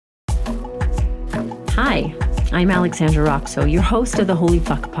Hi, I'm Alexandra Roxo, your host of the Holy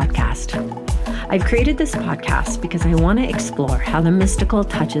Fuck podcast. I've created this podcast because I want to explore how the mystical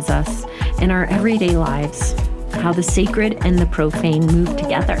touches us in our everyday lives, how the sacred and the profane move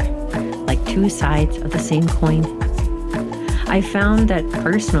together like two sides of the same coin. I found that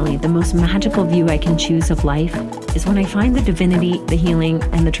personally, the most magical view I can choose of life is when I find the divinity, the healing,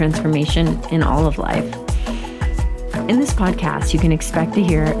 and the transformation in all of life. In this podcast, you can expect to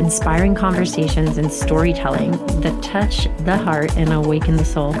hear inspiring conversations and storytelling that touch the heart and awaken the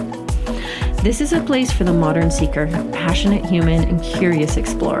soul. This is a place for the modern seeker, passionate human, and curious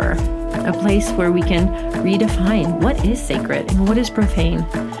explorer. A place where we can redefine what is sacred and what is profane,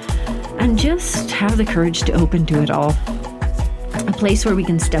 and just have the courage to open to it all. A place where we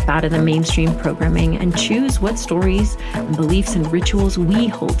can step out of the mainstream programming and choose what stories and beliefs and rituals we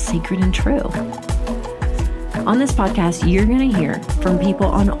hold sacred and true. On this podcast, you're going to hear from people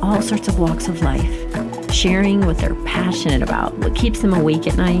on all sorts of walks of life, sharing what they're passionate about, what keeps them awake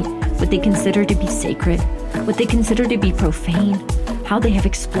at night, what they consider to be sacred, what they consider to be profane, how they have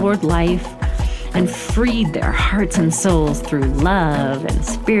explored life and freed their hearts and souls through love and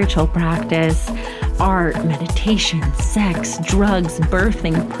spiritual practice, art, meditation, sex, drugs,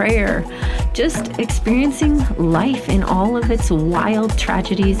 birthing, prayer, just experiencing life in all of its wild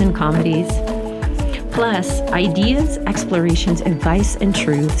tragedies and comedies. Plus, ideas, explorations, advice, and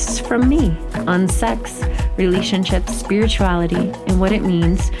truths from me on sex, relationships, spirituality, and what it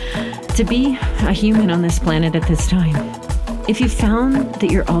means to be a human on this planet at this time. If you found that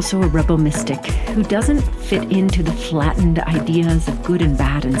you're also a rebel mystic who doesn't fit into the flattened ideas of good and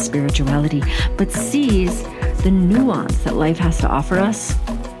bad and spirituality, but sees the nuance that life has to offer us,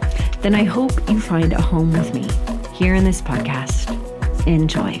 then I hope you find a home with me here in this podcast.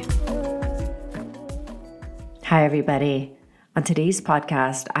 Enjoy. Hi, everybody. On today's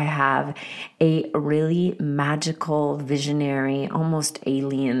podcast, I have a really magical, visionary, almost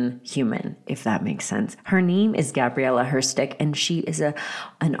alien human, if that makes sense. Her name is Gabriela Herstik, and she is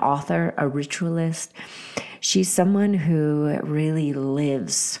an author, a ritualist. She's someone who really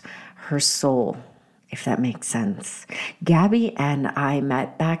lives her soul, if that makes sense. Gabby and I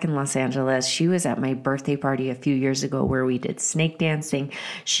met back in Los Angeles. She was at my birthday party a few years ago where we did snake dancing.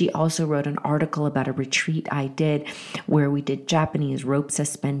 She also wrote an article about a retreat I did where we did Japanese rope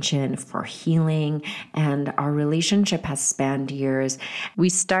suspension for healing, and our relationship has spanned years. We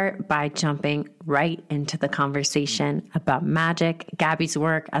start by jumping right into the conversation about magic, Gabby's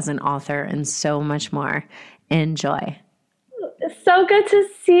work as an author, and so much more. Enjoy. It's so good to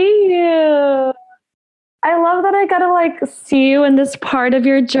see you. I love that I got to see you in this part of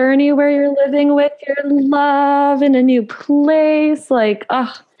your journey where you're living with your love in a new place. I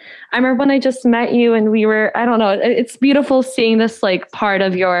remember when I just met you and we were, I don't know, it's beautiful seeing this part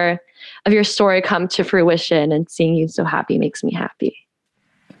of your story come to fruition, and seeing you so happy makes me happy.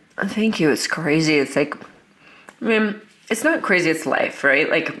 Thank you. It's crazy. It's it's not crazy. It's life,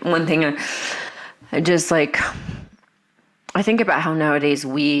 right? One thing I think about how nowadays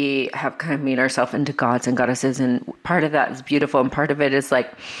we have kind of made ourselves into gods and goddesses, and part of that is beautiful, and part of it is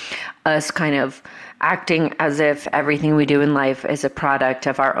us kind of acting as if everything we do in life is a product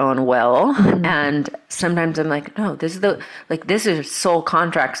of our own will. Mm-hmm. And sometimes I'm like, no, this is soul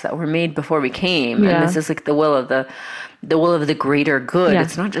contracts that were made before we came, and this is the will of the greater good. Yeah.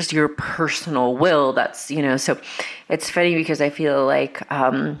 It's not just your personal will. That's So it's funny because I feel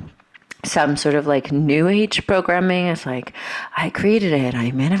some sort of new age programming. It's I created it, I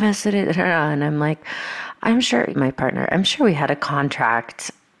manifested it, and I'm I'm sure we had a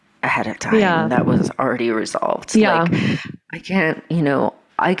contract ahead of time that was already resolved. Yeah.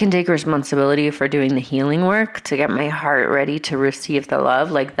 I can take responsibility for doing the healing work to get my heart ready to receive the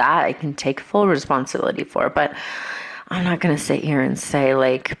love that. I can take full responsibility for, but I'm not going to sit here and say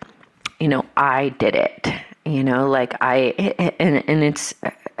I did it,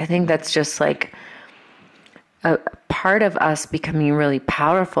 I think that's just a part of us becoming really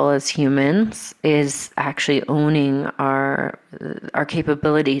powerful as humans is actually owning our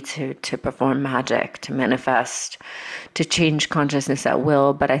capability to perform magic, to manifest, to change consciousness at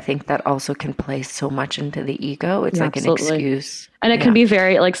will. But I think that also can play so much into the ego. It's an excuse. And it can be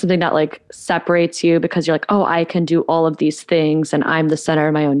very something that separates you because you're oh, I can do all of these things and I'm the center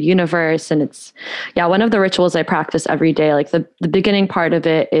of my own universe. And it's, one of the rituals I practice every day, the beginning part of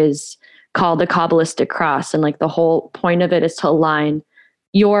it is called the Kabbalistic cross. And the whole point of it is to align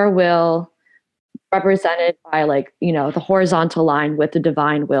your will represented by the horizontal line with the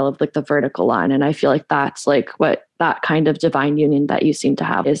divine will of the vertical line. And I feel that's what that kind of divine union that you seem to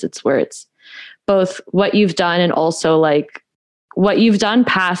have is. It's where it's both what you've done and also what you've done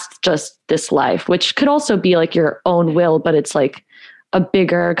past just this life, which could also be like your own will, but it's like a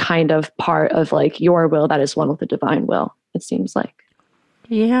bigger kind of part of like your will that is one with the divine will, it seems like.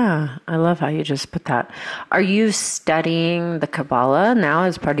 Yeah, I love how you just put that. Are you studying the Kabbalah now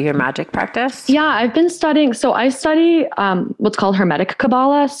as part of your magic practice? Yeah, I've been studying. So I study what's called Hermetic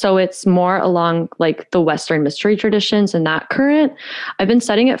Kabbalah. So it's more along like the Western mystery traditions and that current. I've been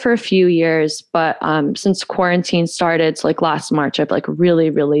studying it for a few years, but since quarantine started, so like last March, I've like really,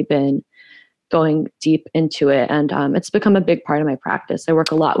 really been going deep into it. And it's become a big part of my practice. I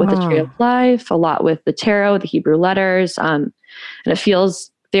work a lot with the Tree of Life, a lot with the tarot, the Hebrew letters. And it feels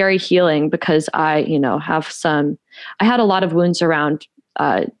very healing because I had a lot of wounds around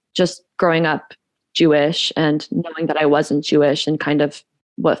just growing up Jewish and knowing that I wasn't Jewish and kind of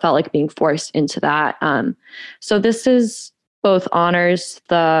what felt like being forced into that. So this is both honors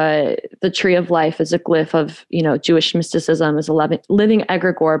the Tree of Life as a glyph of, Jewish mysticism as a living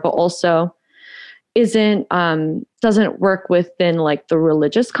egregore, but also doesn't work within like the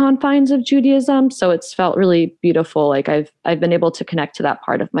religious confines of Judaism. So it's felt really beautiful. Like I've been able to connect to that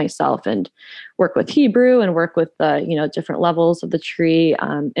part of myself and work with Hebrew and work with the, different levels of the tree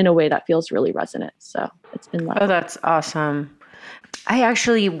in a way that feels really resonant. So it's been lovely. Oh, that's awesome. I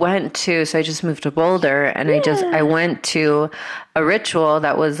actually so I just moved to Boulder and I went to a ritual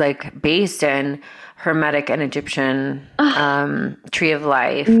that was like based in Hermetic and Egyptian Tree of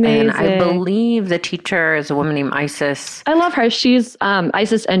Life. Amazing. And I believe the teacher is a woman named Isis. I love her. She's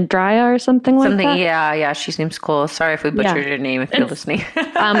Isis Andrea or something like that. Yeah. She seems cool. Sorry if we butchered your name if you're listening.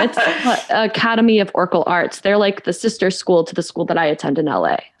 It's Academy of Oracle Arts. They're like the sister school to the school that I attend in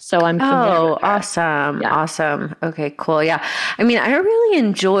LA. So I'm familiar with her. Awesome. Yeah. Awesome. Okay, cool. Yeah. I mean, I really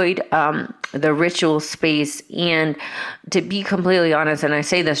enjoyed the ritual space. And to be completely honest, and I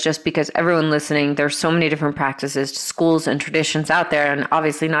say this just because everyone listening, there's so many different practices, schools, and traditions out there. And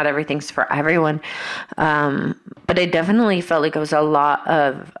obviously not everything's for everyone. But I definitely felt like it was a lot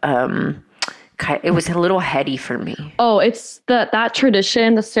of, it was a little heady for me. Oh, it's that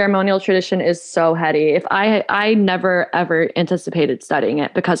tradition, the ceremonial tradition is so heady. If I never ever anticipated studying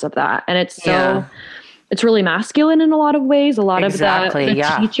it because of that. And it's it's really masculine in a lot of ways. A lot of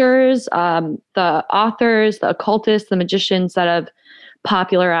the teachers, the authors, the occultists, the magicians that have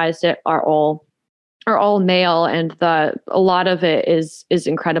popularized it are all male, and a lot of it is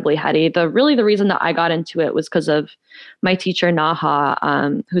incredibly heady. The reason that I got into it was because of my teacher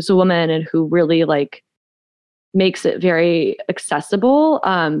Naha, who's a woman and who really like makes it very accessible.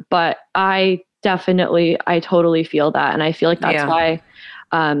 But I totally feel that, and I feel like that's why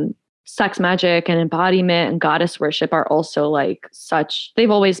sex magic and embodiment and goddess worship are also like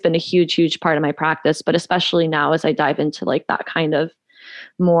they've always been a huge, huge part of my practice, but especially now as I dive into like that kind of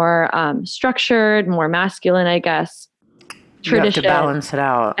more structured, more masculine, I guess, tradition. You have to balance it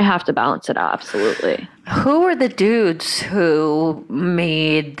out. I have to balance it out. Absolutely. Who were the dudes who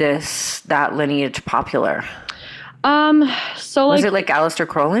made that lineage popular? So was it like Aleister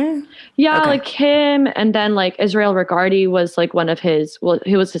Crowley? Yeah, okay. Like him, and then like Israel Regardie was like one of his. Well,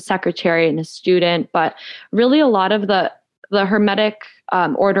 he was his secretary and his student, but really a lot of the Hermetic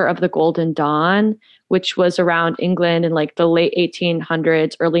Order of the Golden Dawn, which was around England in like the late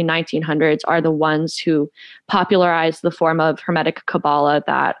 1800s, early 1900s, are the ones who popularized the form of Hermetic Kabbalah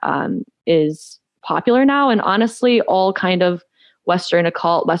that is popular now. And honestly, all kind of Western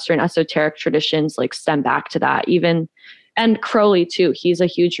occult, Western esoteric traditions like stem back to that. And Crowley too. He's a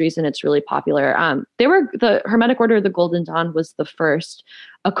huge reason it's really popular. The Hermetic Order of the Golden Dawn was the first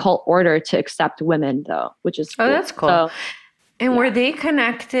occult order to accept women, though, which is cool. Oh, that's cool. So, and were they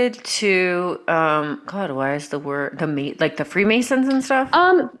connected to God? Why is the word like the Freemasons and stuff?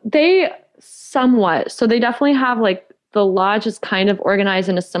 They somewhat. So they definitely have like the lodge is kind of organized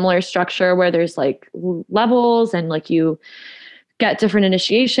in a similar structure where there's like levels and like you get different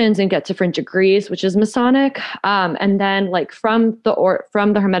initiations and get different degrees, which is Masonic. And then like from the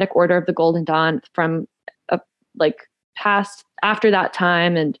Hermetic Order of the Golden Dawn, from past after that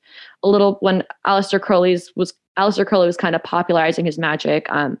time, and a little when Aleister Crowley was kind of popularizing his magic.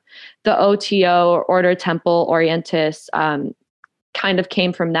 The OTO, or Order Temple Orientis, kind of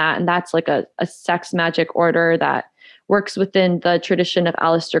came from that, and that's like a sex magic order that works within the tradition of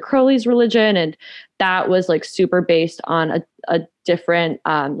Aleister Crowley's religion, and that was like super based on a different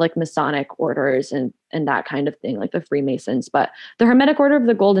like Masonic orders and that kind of thing, like the Freemasons. But the Hermetic Order of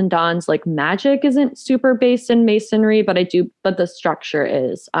the Golden Dawn's like magic isn't super based in Masonry, but the structure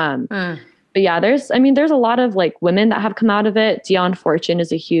is. But yeah, there's a lot of like women that have come out of it. Dionne Fortune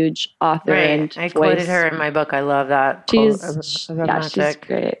is a huge author. Right. And I quoted her in my book. I love that. She's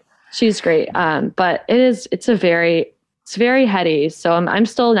great. She's great. But it's a very It's very heady. So I'm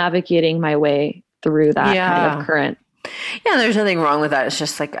still navigating my way through that kind of current. Yeah, there's nothing wrong with that. It's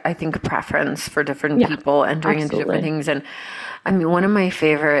just like, I think preference for different people entering into different things. And I mean, one of my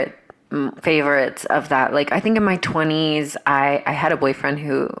favorites of that, like I think in my 20s, I had a boyfriend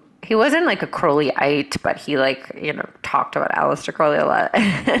who, he wasn't like a Crowleyite, but he like, you know, talked about Aleister Crowley a lot.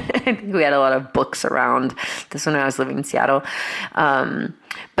 I think we had a lot of books around this when I was living in Seattle.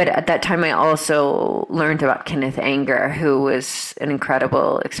 But at that time, I also learned about Kenneth Anger, who was an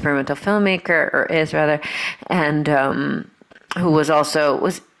incredible experimental filmmaker, or is rather, and who was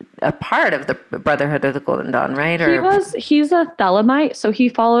a part of the Brotherhood of the Golden Dawn, right? He's a Thelemite, so he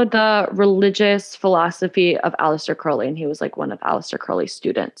followed the religious philosophy of Aleister Crowley, and he was like one of Aleister Crowley's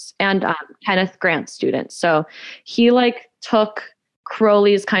students and Kenneth Grant's students. So he like took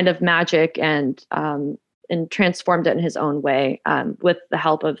Crowley's kind of magic and transformed it in his own way with the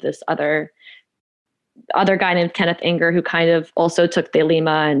help of this other guy named Kenneth Anger, who kind of also took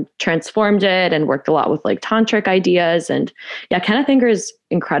Thelema and transformed it and worked a lot with like tantric ideas. And yeah, Kenneth Anger is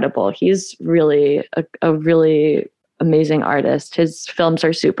incredible. He's really a really amazing artist. His films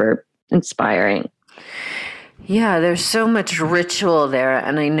are super inspiring. Yeah, there's so much ritual there,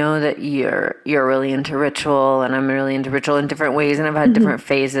 and I know that you're really into ritual, and I'm really into ritual in different ways, and I've had different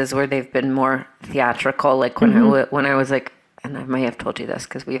phases where they've been more theatrical, like when I was like, and I may have told you this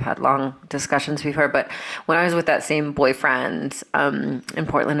because we've had long discussions before, but when I was with that same boyfriend in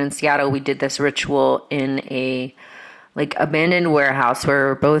Portland and Seattle, we did this ritual in a like abandoned warehouse where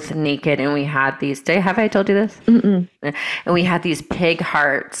we're both naked, and we had these, have I told you this? Mm-mm. And we had these pig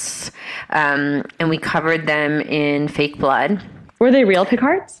hearts, and we covered them in fake blood. Were they real pig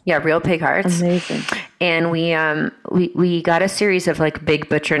hearts? Yeah, real pig hearts. Amazing. And we got a series of like big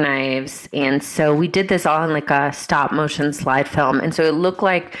butcher knives, and so we did this all in like a stop motion slide film, and so it looked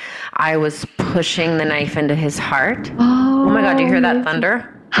like I was pushing the knife into his heart. Oh my God, do you hear that thunder?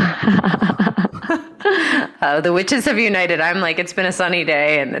 The witches have united. I'm like, it's been a sunny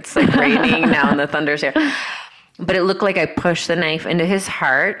day and it's like raining now and the thunder's here. But it looked like I pushed the knife into his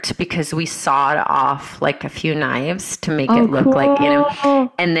heart because we sawed off like a few knives to make it look like, you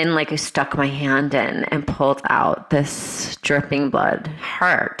know, and then like I stuck my hand in and pulled out this dripping blood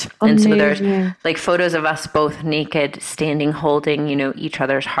heart. Amazing. And so there's like photos of us both naked, standing, holding, you know, each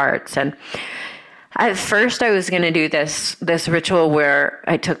other's hearts. And at first, I was going to do this ritual where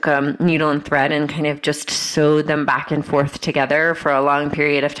I took needle and thread and kind of just sewed them back and forth together for a long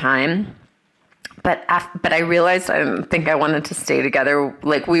period of time. But I realized I didn't think I wanted to stay together.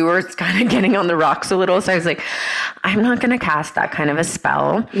 Like we were kind of getting on the rocks a little. So I was like, I'm not going to cast that kind of a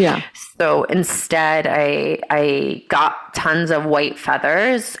spell. Yeah. So instead, I got tons of white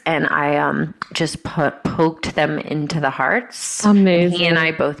feathers and I just poked them into the hearts. Amazing. He and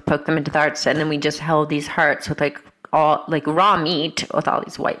I both poked them into the hearts, and then we just held these hearts with like all like raw meat with all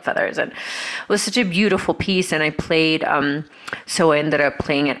these white feathers, and it was such a beautiful piece. And I played so I ended up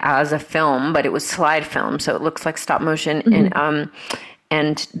playing it as a film, but it was slide film, so it looks like stop motion.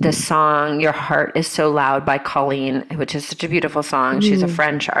 And the song "Your Heart Is So Loud" by Colleen, which is such a beautiful song. She's a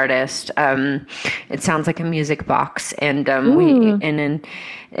French artist. It sounds like a music box, and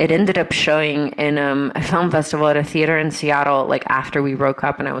it ended up showing in a film festival at a theater in Seattle, like after we broke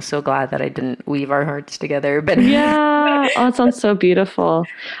up, and I was so glad that I didn't weave our hearts together. But yeah, oh, it sounds so beautiful.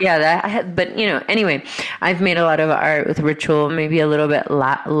 Yeah, but you know, anyway, I've made a lot of art with ritual, maybe a little bit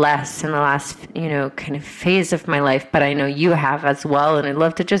less in the last, you know, kind of phase of my life, but I know you have as well, and I'd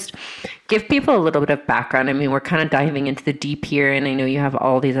love to just give people a little bit of background. I mean, we're kind of diving into the deep here, and I know you have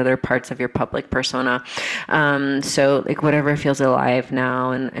all these other parts of your public persona. So like whatever feels alive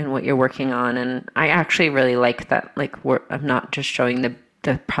now and what you're working on. And I actually really like that. Like I'm not just showing the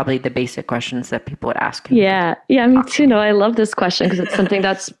probably the basic questions that people would ask. Yeah, me too. No, I love this question because it's something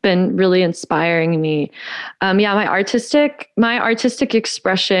that's been really inspiring me. My artistic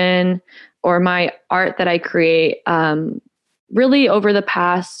expression or my art that I create, really over the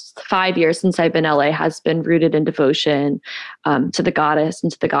past 5 years since I've been in LA has been rooted in devotion to the goddess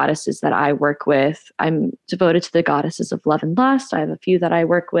and to the goddesses that I work with. I'm devoted to the goddesses of love and lust. I have a few that I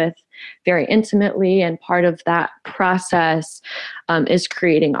work with very intimately, and part of that process is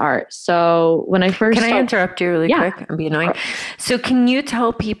creating art. So when I first I interrupt you really quick and be annoying? So can you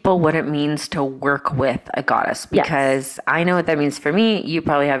tell people what it means to work with a goddess? Because I know what that means for me. You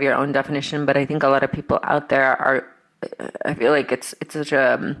probably have your own definition, but I think a lot of people out there I feel like it's such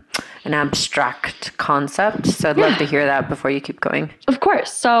an abstract concept. So I'd love to hear that before you keep going. Of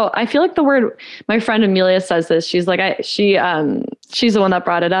course. So I feel like the word, my friend Amelia says this. She's like, she she's the one that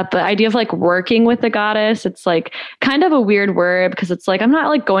brought it up. The idea of like working with the goddess, it's like kind of a weird word because it's like, I'm not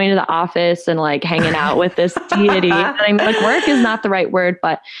like going to the office and like hanging out with this deity. I mean, like work is not the right word,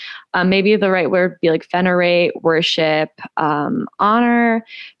 but maybe the right word would be like venerate, worship, honor.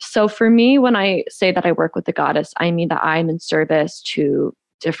 So for me, when I say that I work with the goddess, I mean that I'm in service to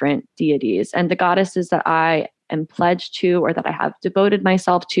different deities, and the goddesses that I am pledged to or that I have devoted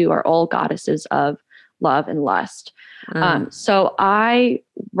myself to are all goddesses of love and lust. So I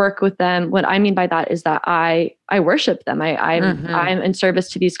work with them. What I mean by that is that I worship them. I'm in service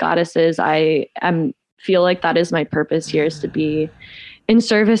to these goddesses. I feel like that is my purpose here, is to be in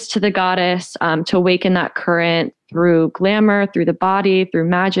service to the goddess, to awaken that current through glamour, through the body, through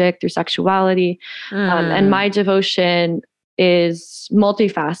magic, through sexuality. And my devotion is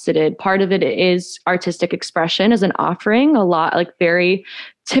multifaceted. Part of it is artistic expression as an offering, a lot like very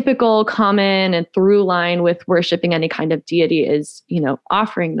typical, common, and through line with worshiping any kind of deity is,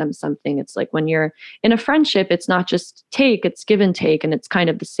 offering them something. It's like when you're in a friendship, it's not just take, it's give and take. And it's kind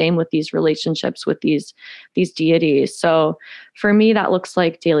of the same with these relationships with these deities. So for me, that looks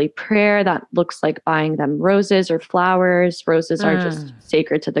like daily prayer. That looks like buying them roses or flowers. Roses are just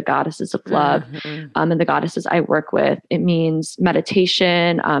sacred to the goddesses of love and the goddesses I work with. It means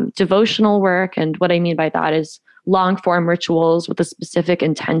meditation, devotional work. And what I mean by that is long form rituals with a specific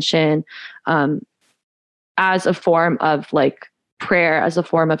intention, as a form of like prayer, as a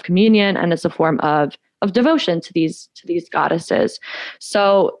form of communion, and as a form of devotion to these goddesses.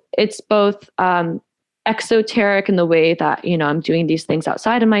 So it's both exoteric in the way that, I'm doing these things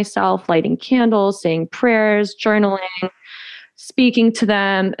outside of myself, lighting candles, saying prayers, journaling, speaking to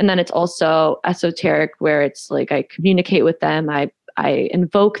them. And then it's also esoteric where it's like I communicate with them, I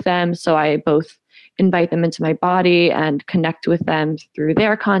invoke them. So I both invite them into my body and connect with them through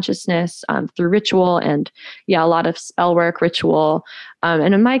their consciousness, through ritual and a lot of spell work, ritual.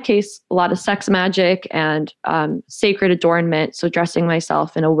 And in my case, a lot of sex magic and sacred adornment. So dressing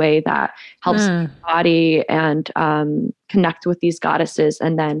myself in a way that helps my body and connect with these goddesses.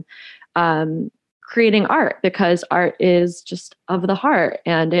 And then creating art, because art is just of the heart.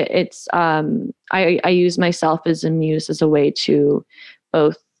 And it's I use myself as a muse, as a way to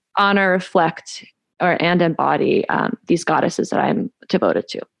both honor, reflect, and embody these goddesses that I'm devoted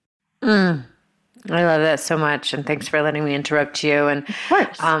to. I love that so much, and thanks for letting me interrupt you. And of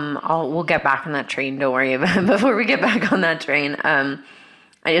course, we'll get back on that train. Don't worry about it. Before we get back on that train, I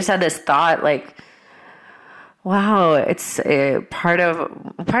just had this thought, like, wow, it's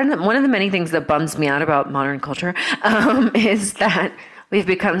one of the many things that bums me out about modern culture is that we've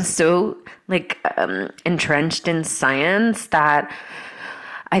become so entrenched in science that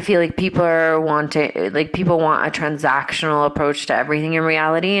I feel like people want a transactional approach to everything in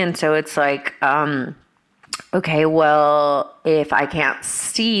reality. And so it's like, okay, well, if I can't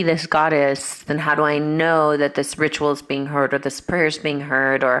see this goddess, then how do I know that this ritual is being heard or this prayer is being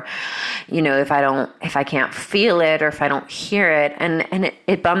heard? Or, if I can't feel it or if I don't hear it, and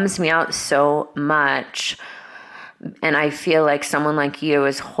it bums me out so much. And I feel like someone like you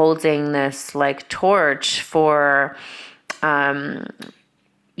is holding this like torch for,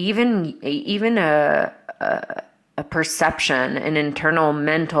 even a perception, an internal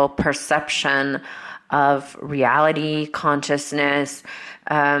mental perception of reality, consciousness,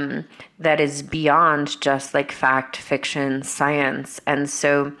 that is beyond just like fact, fiction, science. And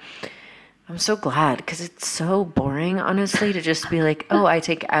so I'm so glad, because it's so boring, honestly, to just be like, oh, I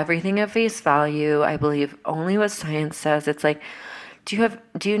take everything at face value. I believe only what science says. It's like, do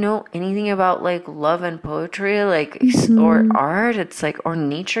you know anything about like love and poetry, or art? It's like, or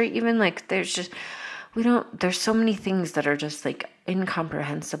nature even, like there's so many things that are just like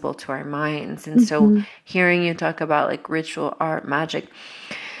incomprehensible to our minds. And so hearing you talk about like ritual, art, magic,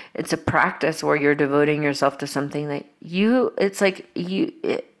 it's a practice where you're devoting yourself to something that you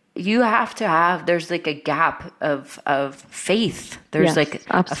have to have. There's like a gap of faith. There's a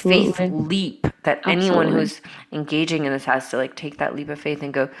faith leap that anyone who's engaging in this has to like take that leap of faith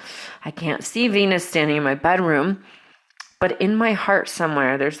and go, I can't see Venus standing in my bedroom, but in my heart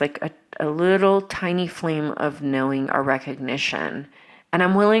somewhere, there's like a little tiny flame of knowing or recognition. And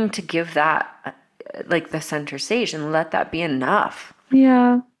I'm willing to give that like the center stage and let that be enough.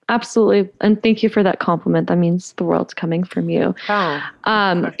 Yeah. Absolutely. And thank you for that compliment. That means the world's coming from you.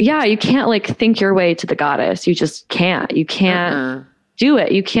 You can't like think your way to the goddess. You just can't. You can't do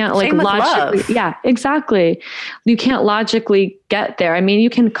it. You can't like logically. Love. Yeah, exactly. You can't logically get there. I mean, you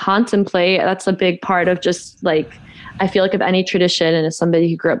can contemplate. That's a big part of just like I feel like of any tradition, and as somebody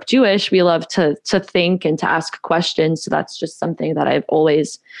who grew up Jewish, we love to think and to ask questions. So that's just something that I've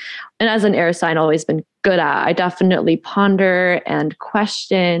always, and as an air sign, always been good at. I definitely ponder and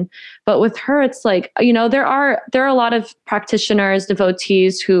question. But with her, it's like, there are a lot of practitioners,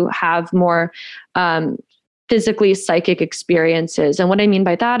 devotees who have more physically psychic experiences. And what I mean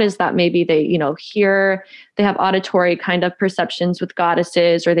by that is that maybe they, they have auditory kind of perceptions with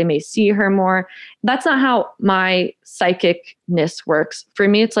goddesses, or they may see her more. That's not how my psychicness works. For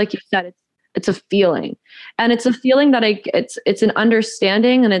me, it's like you said, it's a feeling, and it's a feeling that it's an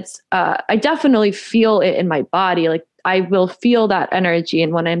understanding, and I definitely feel it in my body. Like I will feel that energy.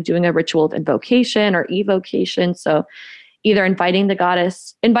 And when I'm doing a ritual of invocation or evocation, so either inviting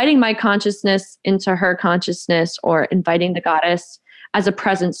my consciousness into her consciousness, or inviting the goddess as a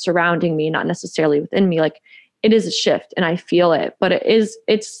presence surrounding me, not necessarily within me. Like it is a shift and I feel it, but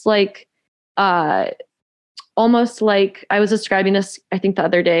it's like, almost like I was describing this, I think the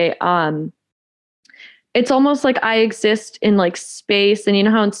other day, it's almost like I exist in like space. And you know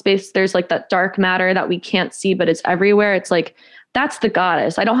how in space, there's like that dark matter that we can't see, but it's everywhere. It's like, that's the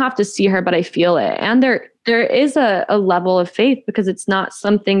goddess. I don't have to see her, but I feel it. And there is a level of faith, because it's not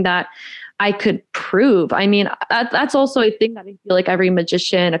something that I could prove. I mean, that's also a thing that I feel like every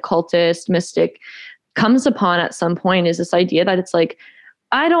magician, occultist, mystic comes upon at some point, is this idea that it's like,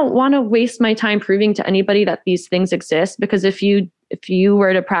 I don't want to waste my time proving to anybody that these things exist, because if you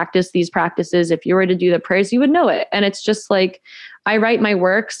were to practice these practices, if you were to do the prayers, you would know it. And it's just like, I write my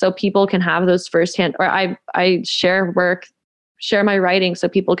work so people can have those firsthand, or I share my writing so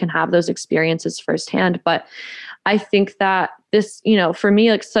people can have those experiences firsthand. But I think that this, for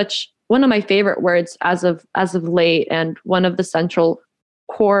me, like such one of my favorite words as of late, and one of the central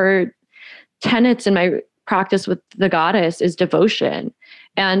core tenets in my practice with the goddess is devotion.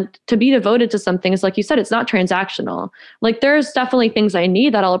 And to be devoted to something is, like you said, it's not transactional. Like there's definitely things I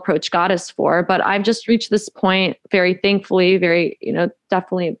need that I'll approach goddess for, but I've just reached this point, very thankfully, very,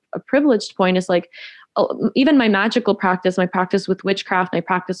 definitely a privileged point, is like, even my magical practice, my practice with witchcraft, my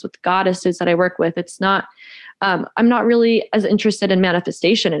practice with goddesses that I work with, it's not, I'm not really as interested in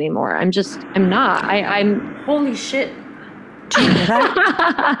manifestation anymore. I'm not. I'm holy shit. Do you hear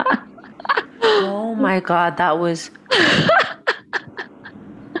that? Oh my God, that was.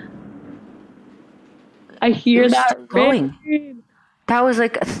 I hear that going. That was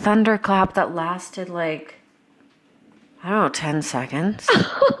like a thunderclap that lasted like, I don't know, 10 seconds.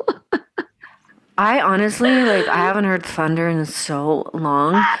 I honestly, I haven't heard thunder in so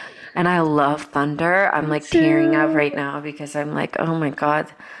long, and I love thunder. I'm like tearing up right now, because I'm like, oh my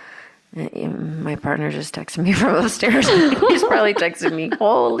God. My partner just texted me from upstairs. He's probably texted me.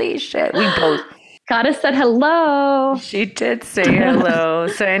 Holy shit. We both. Goddess said hello. She did say hello.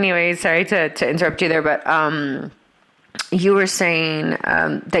 So anyway, sorry to interrupt you there, but you were saying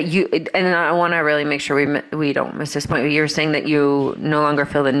that you, and I want to really make sure we don't miss this point. You were saying that you no longer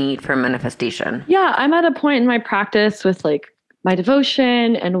feel the need for manifestation. Yeah, I'm at a point in my practice with like my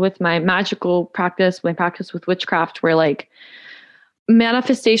devotion and with my magical practice, my practice with witchcraft, where like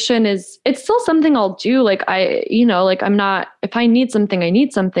manifestation it's still something I'll do. Like I'm not, if I need something, I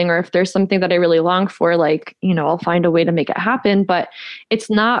need something, or if there's something that I really long for, like, I'll find a way to make it happen. But it's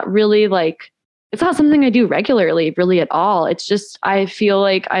not really like, it's not something I do regularly, really at all. It's just, I feel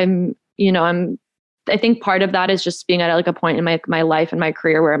like I think part of that is just being at like a point in my life and my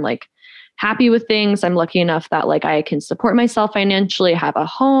career where I'm like happy with things. I'm lucky enough that like I can support myself financially, have a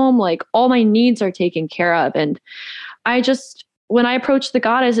home, like all my needs are taken care of. And when I approach the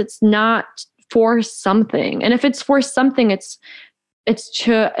goddess, it's not for something. And if it's for something, it's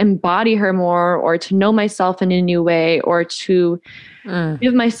to embody her more, or to know myself in a new way, or to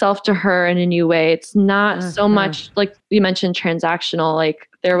give myself to her in a new way. It's not so much like you mentioned transactional. Like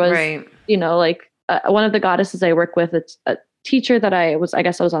there was, one of the goddesses I work with, it's a teacher that I was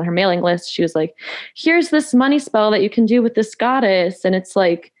on her mailing list. She was like, here's this money spell that you can do with this goddess. And it's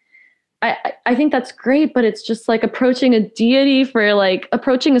like, I think that's great, but it's just like approaching a deity for like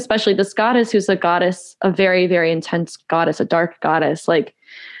approaching, especially this goddess who's a goddess, a very, very intense goddess, a dark goddess. Like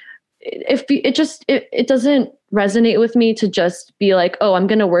if it doesn't resonate with me to just be like, oh, I'm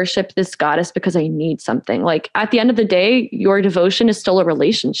going to worship this goddess because I need something. Like at the end of the day, your devotion is still a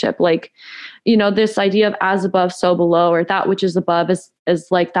relationship. Like, this idea of as above, so below, or that which is above is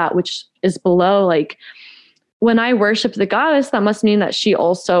like that which is below. Like, when I worship the goddess, that must mean that she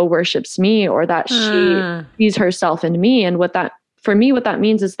also worships me, or that she sees herself in me. And what that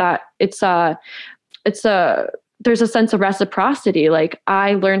means is that there's a sense of reciprocity. Like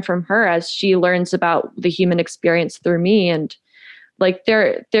I learn from her as she learns about the human experience through me. And Like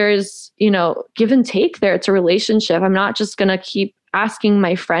there's, give and take there. It's a relationship. I'm not just going to keep asking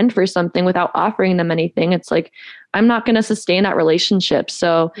my friend for something without offering them anything. It's like, I'm not going to sustain that relationship.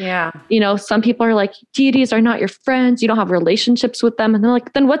 So, yeah, some people are like, deities are not your friends. You don't have relationships with them. And they're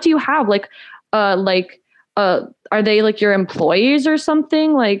like, then what do you have? Are they like your employees or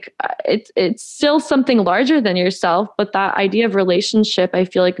something? Like it's still something larger than yourself. But that idea of relationship, I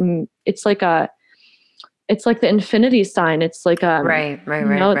feel like it's like the infinity sign. It's like, right.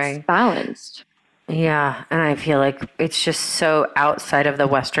 It's balanced. Yeah. And I feel like it's just so outside of the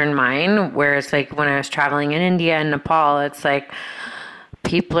Western mind. Whereas like when I was traveling in India and Nepal, it's like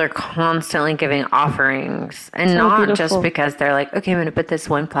people are constantly giving offerings, and not beautiful. Just because they're like, okay, I'm going to put this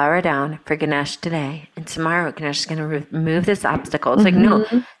one flower down for Ganesh today, and tomorrow Ganesh is going to remove this obstacle. It's like, no,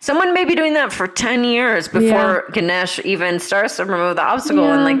 someone may be doing that for 10 years before Ganesh even starts to remove the obstacle.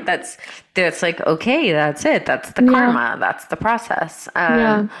 And like, that's like, okay, that's it. That's the karma. That's the process.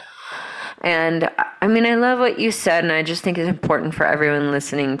 And I mean, I love what you said, and I just think it's important for everyone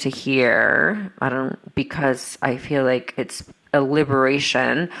listening to hear. Because I feel like it's a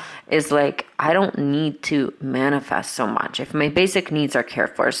liberation, is like, I don't need to manifest so much if my basic needs are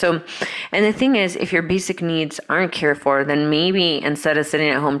cared for. So, and the thing is, if your basic needs aren't cared for, then maybe instead of sitting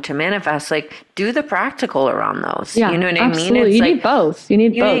at home to manifest, like, do the practical around those. Yeah, you know what absolutely. I mean? It's you like, need both. You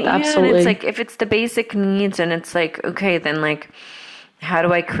need both. Absolutely. And it's like, if it's the basic needs, and it's like, okay, then like, how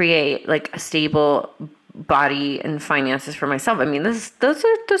do I create like a stable body and finances for myself? I mean, those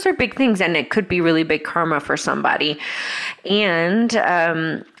are big things, and it could be really big karma for somebody. And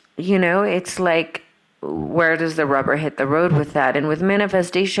it's like, where does the rubber hit the road with that? And with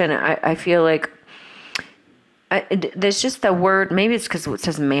manifestation, I feel like there's just the word. Maybe it's because it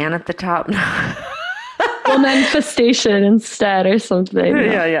says man at the top. Well, manifestation instead, or something.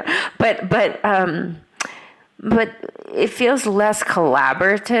 Yeah. But it feels less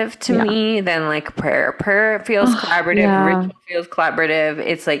collaborative to me than like prayer. Prayer feels collaborative. Ritual feels collaborative.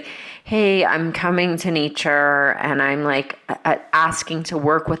 It's like, hey, I'm coming to nature, and I'm like asking to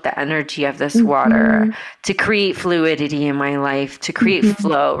work with the energy of this water to create fluidity in my life, to create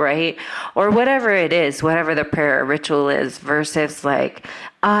flow, right? Or whatever it is, whatever the prayer ritual is, versus like,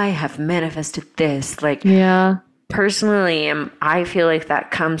 I have manifested this. Like, personally, I feel like that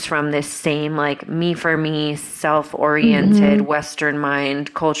comes from this same like me for me, self-oriented Western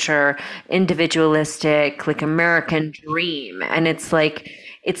mind culture, individualistic, like American dream. And it's like,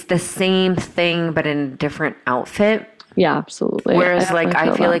 it's the same thing, but in a different outfit. Yeah, absolutely. Whereas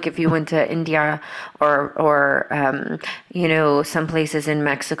I feel like if you went to India or some places in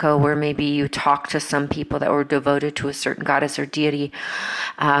Mexico where maybe you talk to some people that were devoted to a certain goddess or deity,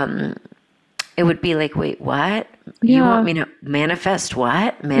 it would be like, wait, what? You want me to manifest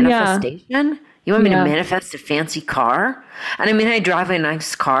what? Manifestation? You want me to manifest a fancy car? And I mean, I drive a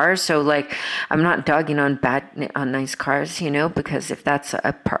nice car, so like, I'm not dogging on nice cars, because if that's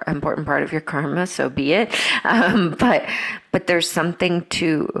a important part of your karma, so be it. But there's something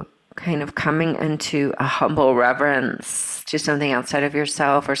to kind of coming into a humble reverence to something outside of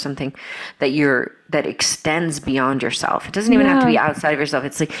yourself, or something that extends beyond yourself. It doesn't even have to be outside of yourself.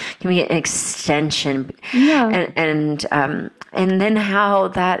 It's like, can be an extension. And then how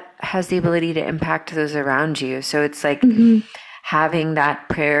that has the ability to impact those around you. So it's like having that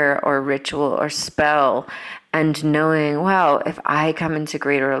prayer or ritual or spell, and knowing, wow, if I come into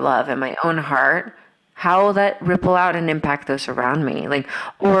greater love in my own heart, how will that ripple out and impact those around me? Like,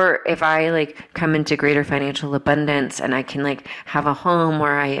 or if I like come into greater financial abundance, and I can like have a home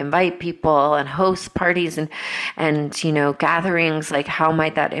where I invite people and host parties and gatherings, like how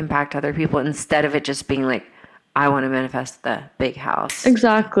might that impact other people, instead of it just being like, I want to manifest the big house.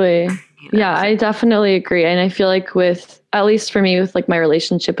 Exactly. Yeah, I definitely agree. And I feel like at least for me, with like my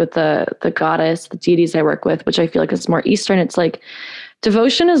relationship with the goddess, the deities I work with, which I feel like is more Eastern, it's like,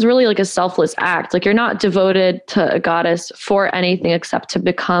 devotion is really like a selfless act. Like, you're not devoted to a goddess for anything except to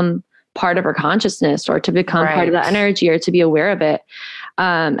become part of her consciousness, or to become part of that energy, or to be aware of it.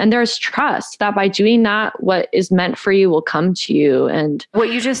 And there's trust that by doing that, what is meant for you will come to you. And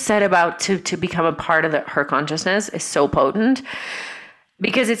what you just said about to become a part of her consciousness is so potent,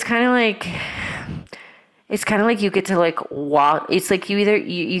 because it's kind of like you get to like walk. It's like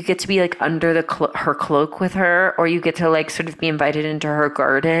you get to be like under her cloak with her, or you get to like sort of be invited into her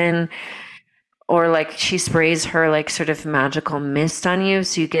garden, or like she sprays her like sort of magical mist on you.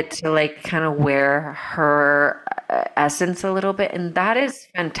 So you get to like kind of wear her essence a little bit. And that is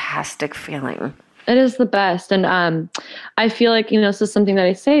fantastic feeling. It is the best. And I feel like, this is something that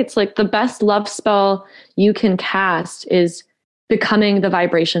I say, it's like the best love spell you can cast is becoming the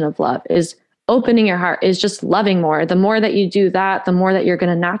vibration of love, is opening your heart, is just loving more. The more that you do that, the more that you're going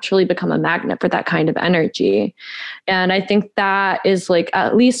to naturally become a magnet for that kind of energy. And I think that is like,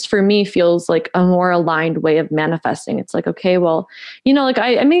 at least for me, feels like a more aligned way of manifesting. It's like, okay, well, like,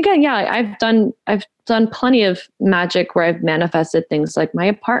 I mean, again, yeah, I've done plenty of magic where I've manifested things like my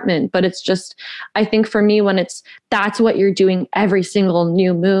apartment, but it's just, I think for me, when that's what you're doing every single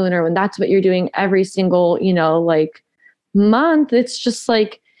new moon, or when that's what you're doing every single, like month, it's just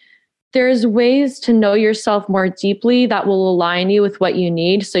like, there's ways to know yourself more deeply that will align you with what you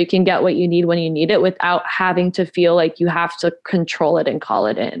need, so you can get what you need when you need it without having to feel like you have to control it and call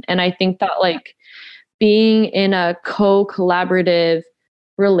it in. And I think that like being in a co-collaborative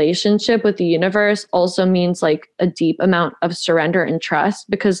relationship with the universe also means like a deep amount of surrender and trust,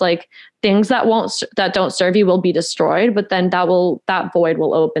 because like things that don't serve you will be destroyed, but then that void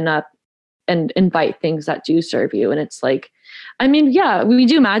will open up and invite things that do serve you. And it's like, I mean, yeah, we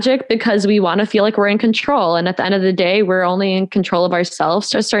do magic because we want to feel like we're in control. And at the end of the day, we're only in control of ourselves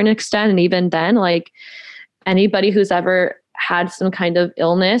to a certain extent. And even then, like anybody who's ever had some kind of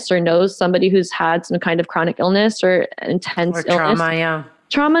illness or knows somebody who's had some kind of chronic illness or intense illness,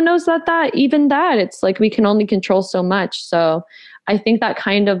 trauma knows that even that, it's like we can only control so much. So I think that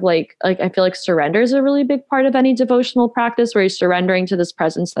kind of like I feel like surrender is a really big part of any devotional practice, where you're surrendering to this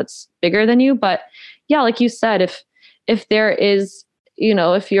presence that's bigger than you. But yeah, like you said, if there is,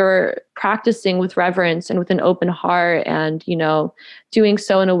 if you're practicing with reverence and with an open heart and, doing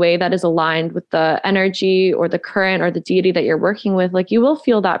so in a way that is aligned with the energy or the current or the deity that you're working with, like you will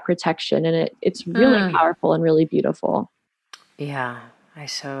feel that protection, and it's really powerful and really beautiful. Yeah, I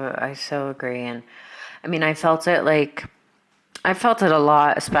so agree. And I mean, I felt it a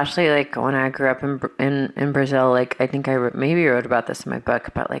lot, especially like when I grew up in Brazil. Like I think I maybe wrote about this in my book,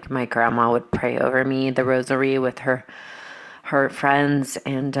 but like my grandma would pray over me the rosary with her friends,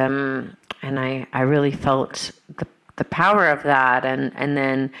 and I really felt the power of that. And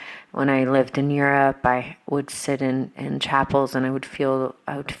then when I lived in Europe, I would sit in chapels, and I would feel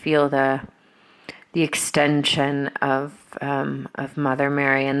the extension of Mother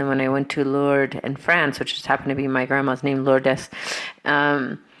Mary. And then when I went to Lourdes in France, which just happened to be my grandma's name, Lourdes,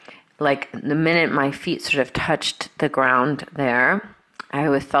 like the minute my feet sort of touched the ground there,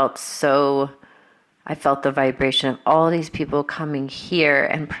 I felt the vibration of all these people coming here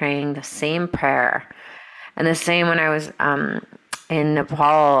and praying the same prayer. And the same when I was in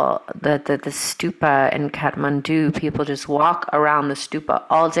Nepal, the stupa in Kathmandu, people just walk around the stupa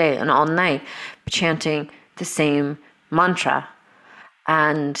all day and all night chanting the same mantra.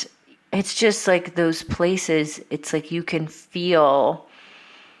 And it's just like those places, it's like you can feel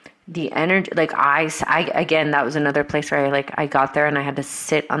the energy. Like I again, that was another place where I got there and I had to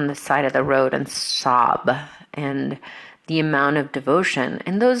sit on the side of the road and sob, and the amount of devotion.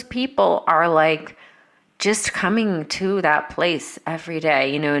 And those people are like just coming to that place every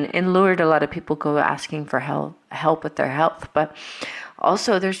day, and in Lourdes, a lot of people go asking for help with their health, but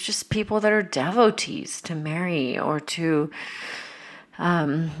also there's just people that are devotees to Mary or to,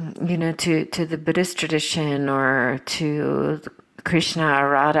 to the Buddhist tradition or to Krishna or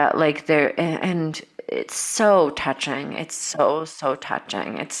Radha, and it's so touching. It's so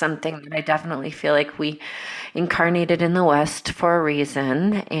touching. It's something that I definitely feel like we incarnated in the West for a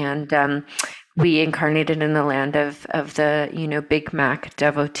reason, and we incarnated in the land of the Big Mac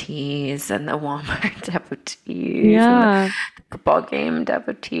devotees and the Walmart devotees, and the football game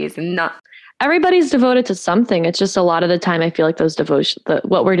devotees, and not everybody's devoted to something. It's just a lot of the time I feel like those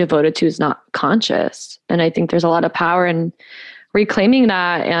what we're devoted to is not conscious, and I think there's a lot of power in reclaiming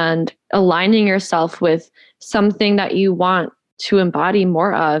that and aligning yourself with something that you want to embody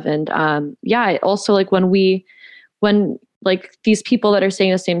more of. And also like when like these people that are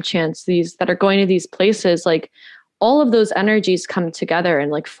saying the same chants, these that are going to these places, like all of those energies come together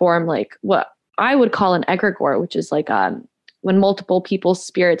and like form like what I would call an egregore, which is like when multiple people's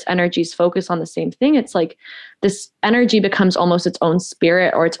spirits energies focus on the same thing. It's like this energy becomes almost its own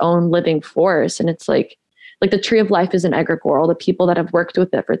spirit or its own living force. And it's like the tree of life is an egregore. All the people that have worked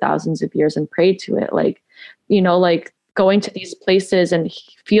with it for thousands of years and prayed to it, like going to these places and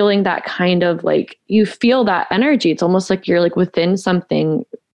feeling that kind of like, you feel that energy. It's almost like you're like within something,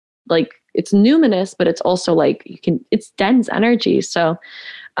 like it's numinous, but it's also like it's dense energy. So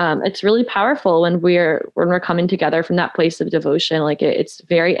it's really powerful when we're coming together from that place of devotion. Like it's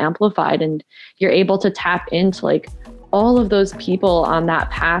very amplified, and you're able to tap into like all of those people on that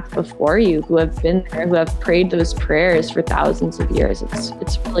path before you who have been there, who have prayed those prayers for thousands of years.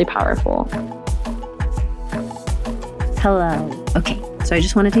 It's really powerful. Hello. Okay, so I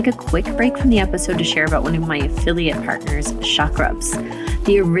just want to take a quick break from the episode to share about one of my affiliate partners, Chakrubs.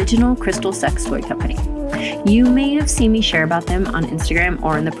 the original crystal sex toy company. You may have seen me share about them on Instagram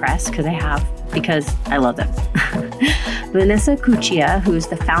or in the press because I love them. Vanessa Cuccia, who is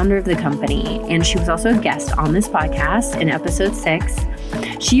the founder of the company, and she was also a guest on this podcast in episode 6,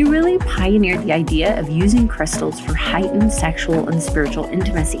 she really pioneered the idea of using crystals for heightened sexual and spiritual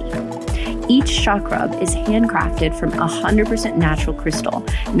intimacy. Each shock rub is handcrafted from 100% natural crystal,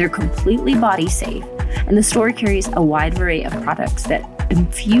 and they're completely body safe. And the store carries a wide array of products that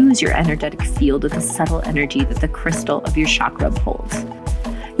infuse your energetic field with the subtle energy that the crystal of your shock rub holds.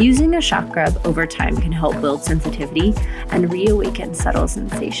 Using a shock rub over time can help build sensitivity and reawaken subtle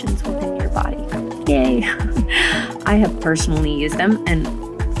sensations within your body. Yay! I have personally used them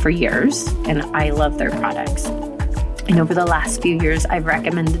for years, and I love their products. And over the last few years, I've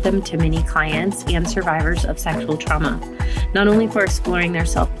recommended them to many clients and survivors of sexual trauma, not only for exploring their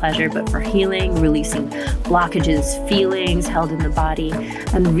self-pleasure, but for healing, releasing blockages, feelings held in the body,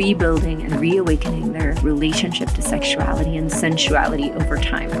 and rebuilding and reawakening their relationship to sexuality and sensuality over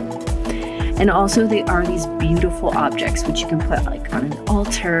time. And also, they are these beautiful objects which you can put like on an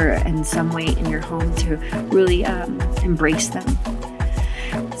altar in some way in your home to really embrace them.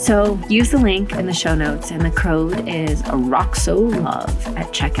 So use the link in the show notes, and the code is ROXOLOVE at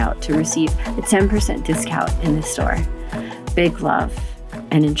checkout to receive a 10% discount in the store. Big love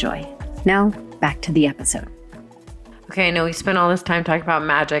and enjoy. Now back to the episode. Okay, I know we spent all this time talking about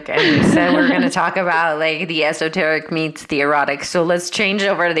magic, and we said we were going to talk about like the esoteric meets the erotic. So let's change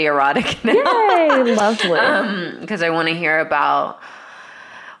over to the erotic now. Yay, lovely. Because I want to hear about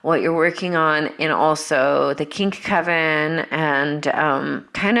what you're working on, and also the kink coven, and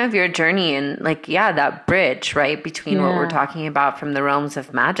kind of your journey and like, that bridge, right, between what we're talking about from the realms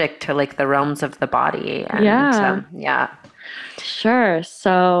of magic to like the realms of the body. And, Sure.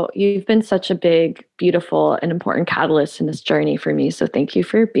 So you've been such a big, beautiful, and important catalyst in this journey for me. So thank you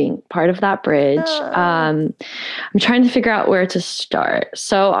for being part of that bridge. I'm trying to figure out where to start.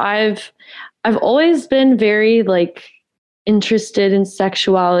 So I've always been very like interested in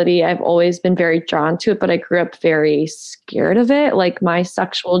sexuality. I've always been very drawn to it, but I grew up very scared of it. Like my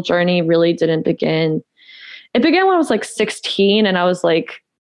sexual journey really didn't begin. It began when I was like 16, and I was like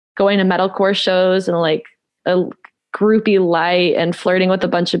going to metalcore shows and like a groupie light and flirting with a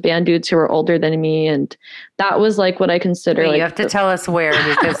bunch of band dudes who were older than me. And that was like what I consider. You have to tell us where,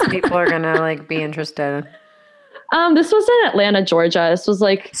 because people are going to like be interested. This was in Atlanta, Georgia. This was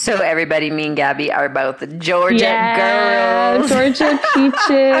like... So everybody, me and Gabby are both Georgia girls. Georgia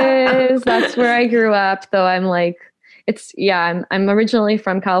peaches. That's where I grew up, though I'm like... I'm originally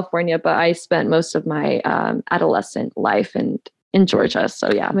from California, but I spent most of my adolescent life in Georgia.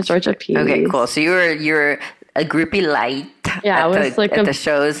 So yeah, I'm a Georgia peach. Okay, cool. So you're a groupie light. Yeah, I was like at the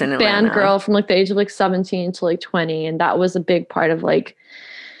shows in Atlanta. Band girl from like the age of like 17 to like 20. And that was a big part of like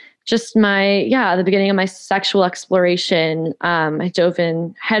just the beginning of my sexual exploration. I dove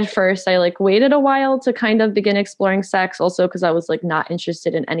in head first. I like waited a while to kind of begin exploring sex, also because I was like not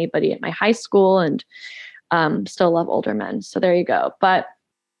interested in anybody at my high school, and still love older men. So there you go. But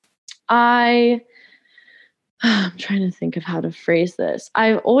I'm trying to think of how to phrase this.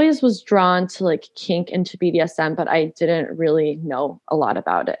 I always was drawn to like kink and to BDSM, but I didn't really know a lot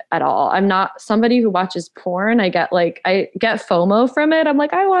about it at all. I'm not somebody who watches porn. I get FOMO from it. I'm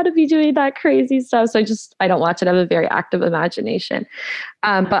like, I want to be doing that crazy stuff. So I don't watch it. I have a very active imagination.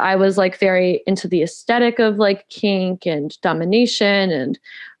 But I was like very into the aesthetic of like kink and domination.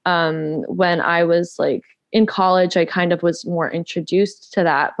 And when I was like in college, I kind of was more introduced to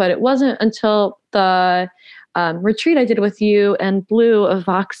that. But it wasn't until the retreat I did with you and Blue of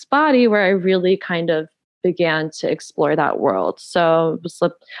Vox Body where I really kind of began to explore that world. So it was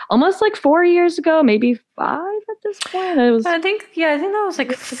almost like 4 years ago, maybe 5 at this point. I think that was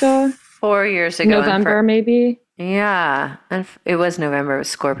like 4 years ago. November, maybe. Yeah. And it was November. It was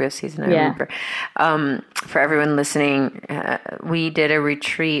Scorpio season. I remember. For everyone listening, we did a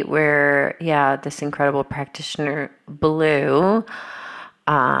retreat where, this incredible practitioner, Blue,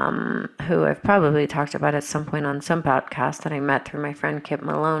 who I've probably talked about at some point on some podcast that I met through my friend Kip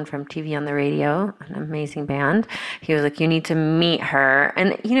Malone from TV on the Radio, an amazing band. He was like, you need to meet her.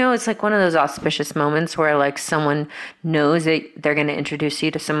 And, it's like one of those auspicious moments where like someone knows that they're going to introduce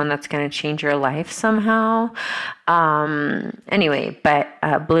you to someone that's going to change your life somehow. Anyway, but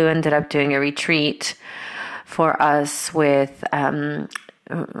Blue ended up doing a retreat for us with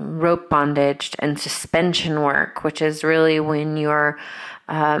rope bondage and suspension work, which is really when you're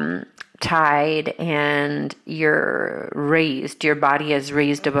tied and you're raised, your body is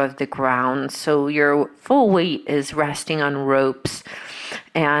raised above the ground. So your full weight is resting on ropes,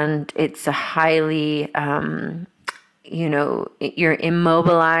 and it's a highly, you're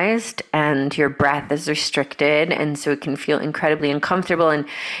immobilized and your breath is restricted. And so it can feel incredibly uncomfortable. And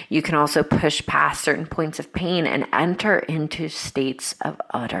you can also push past certain points of pain and enter into states of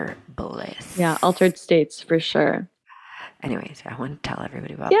utter bliss. Yeah, altered states for sure. Anyways, I want to tell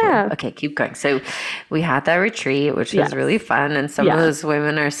everybody about that. Okay, keep going. So we had that retreat, which was really fun. And some of those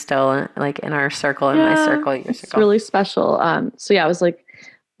women are still like in our circle, in my circle, your circle. It's really special. So I was like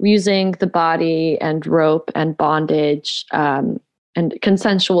using the body and rope and bondage and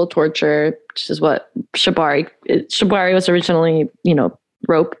consensual torture, which is what Shibari was originally,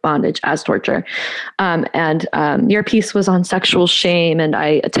 rope bondage as torture. And your piece was on sexual shame. And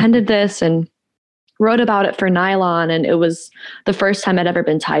I attended this and wrote about it for Nylon, and it was the first time I'd ever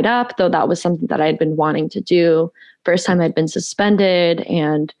been tied up, though that was something that I'd been wanting to do. First time I'd been suspended,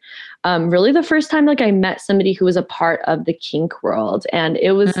 and really the first time like I met somebody who was a part of the kink world. And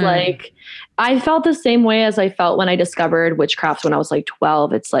it was like, I felt the same way as I felt when I discovered witchcraft when I was like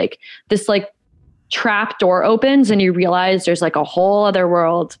 12. It's like this like trap door opens and you realize there's like a whole other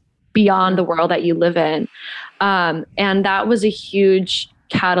world beyond the world that you live in. And that was a huge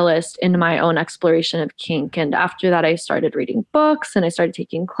catalyst in my own exploration of kink. And after that, I started reading books and I started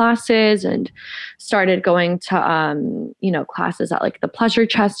taking classes and started going to, classes at like the Pleasure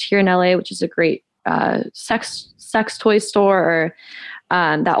Chest here in LA, which is a great sex toy store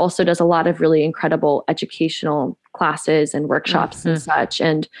that also does a lot of really incredible educational classes and workshops and such.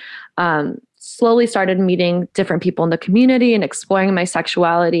 And slowly started meeting different people in the community and exploring my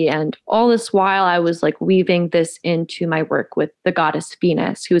sexuality. And all this while I was like weaving this into my work with the goddess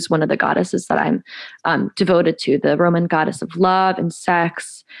Venus, who is one of the goddesses that I'm devoted to, the Roman goddess of love and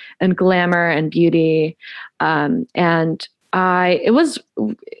sex and glamour and beauty. It was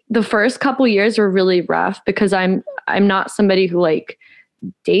the first couple years were really rough because I'm not somebody who like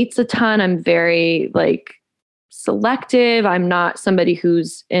dates a ton. I'm very like selective. I'm not somebody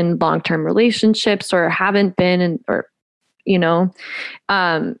who's in long-term relationships or haven't been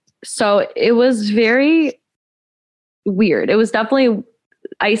so it was very weird. It was definitely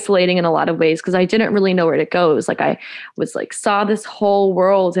isolating in a lot of ways because I didn't really know where to go. It was like I was like saw this whole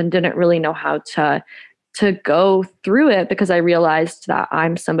world and didn't really know how to go through it because I realized that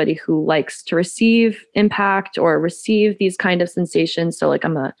I'm somebody who likes to receive impact or receive these kind of sensations. So like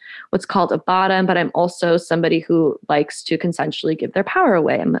I'm what's called a bottom, but I'm also somebody who likes to consensually give their power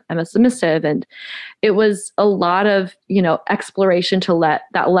away. I'm a submissive. And it was a lot of, exploration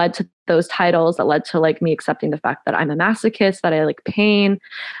that led to those titles, that led to like me accepting the fact that I'm a masochist, that I like pain.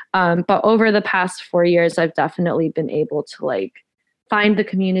 But over the past 4 years, I've definitely been able to like find the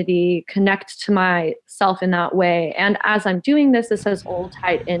community, connect to myself in that way. And as I'm doing this has all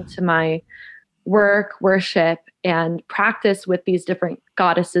tied into my work, worship, and practice with these different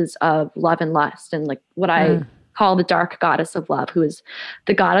goddesses of love and lust. And like what I call the dark goddess of love, who is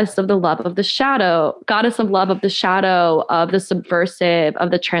the goddess of the love of the shadow, goddess of love of the shadow, of the subversive,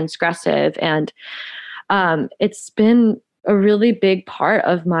 of the transgressive. And it's been a really big part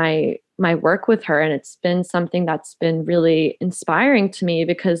of my work with her. And it's been something that's been really inspiring to me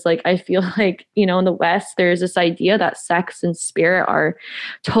because like, I feel like, in the West, there's this idea that sex and spirit are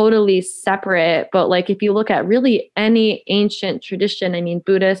totally separate. But like, if you look at really any ancient tradition, I mean,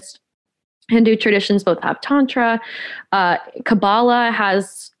 Buddhist, Hindu traditions both have Tantra. Kabbalah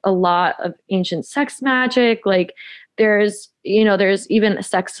has a lot of ancient sex magic. Like there's even a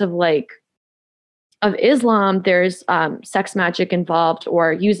sex of Islam, there's sex magic involved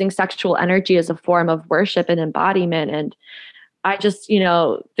or using sexual energy as a form of worship and embodiment. And I just,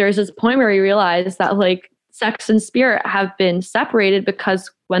 there's this point where you realize that like sex and spirit have been separated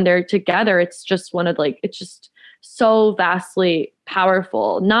because when they're together, it's just it's just so vastly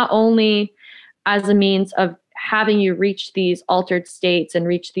powerful, not only as a means of having you reach these altered states and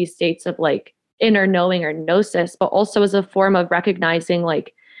reach these states of like inner knowing or gnosis, but also as a form of recognizing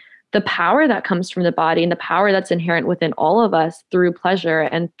like the power that comes from the body and the power that's inherent within all of us through pleasure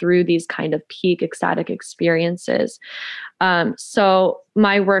and through these kind of peak ecstatic experiences. So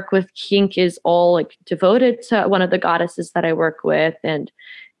my work with kink is all like devoted to one of the goddesses that I work with. And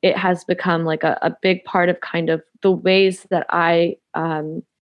it has become like a big part of kind of the ways that I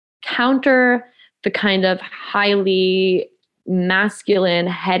counter the kind of highly masculine,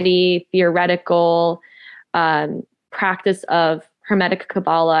 heady, theoretical practice of Hermetic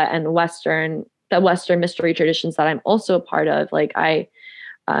Kabbalah and the Western mystery traditions that I'm also a part of. Like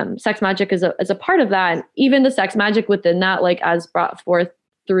sex magic is a part of that. And even the sex magic within that, like as brought forth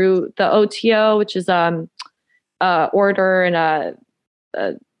through the OTO, which is order and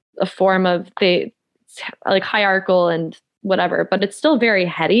a form of like hierarchical and whatever, but it's still very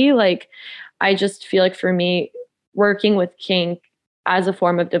heady. Like I just feel like for me, working with kink as a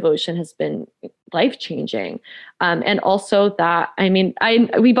form of devotion has been life-changing. And also that, I mean,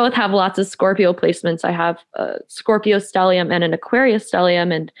 we both have lots of Scorpio placements. I have a Scorpio stellium and an Aquarius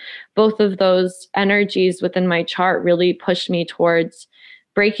stellium, and both of those energies within my chart really push me towards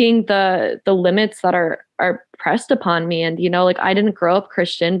breaking the limits that are pressed upon me. And, like, I didn't grow up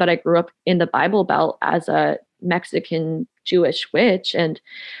Christian, but I grew up in the Bible Belt as a Mexican Jewish witch. And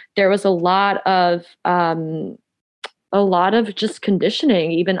there was a lot of just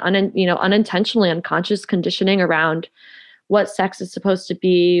conditioning, even unintentionally unconscious conditioning around what sex is supposed to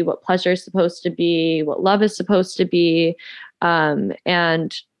be, what pleasure is supposed to be, what love is supposed to be.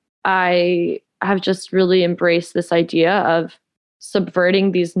 And I have just really embraced this idea of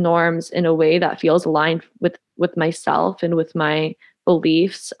subverting these norms in a way that feels aligned with myself and with my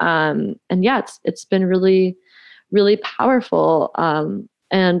beliefs. And yeah, it's been really, really powerful.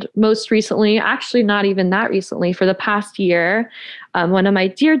 And most recently, actually not even that recently, for the past year, one of my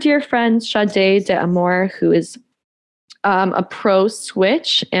dear, dear friends, Sade de Amor, who is a pro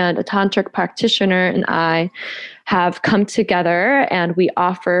switch and a tantric practitioner, and I have come together, and we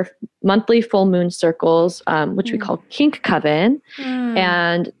offer monthly full moon circles, which we call Kink Coven.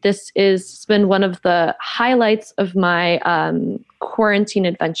 And this has been one of the highlights of my quarantine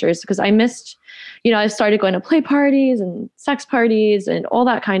adventures, because I missed, I started going to play parties and sex parties and all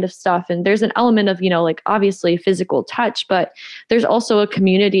that kind of stuff. And there's an element of, like, obviously physical touch, but there's also a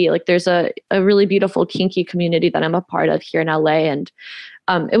community. Like, there's a really beautiful kinky community that I'm a part of here in LA. And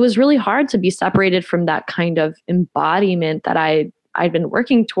it was really hard to be separated from that kind of embodiment that I'd been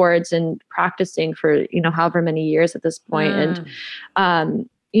working towards and practicing for, however many years at this point. And,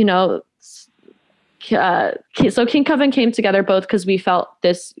 so Kink Coven came together both because we felt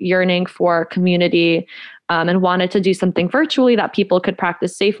this yearning for community and wanted to do something virtually that people could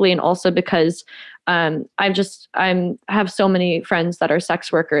practice safely. And also because I have so many friends that are sex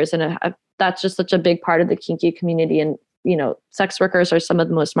workers, and that's just such a big part of the kinky community. And, sex workers are some of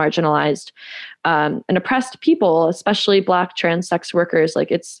the most marginalized and oppressed people, especially Black trans sex workers. Like,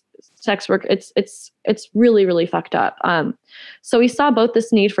 it's sex work. It's really, really fucked up. So we saw both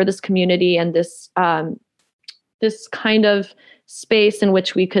this need for this community and this kind of space in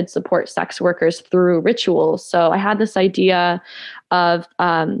which we could support sex workers through rituals. So I had this idea of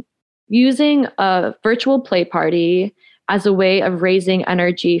using a virtual play party as a way of raising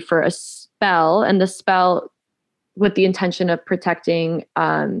energy for a spell, and the spell with the intention of protecting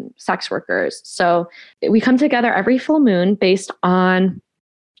sex workers. So we come together every full moon based on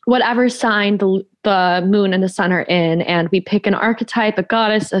whatever sign the moon and the sun are in, and we pick an archetype, a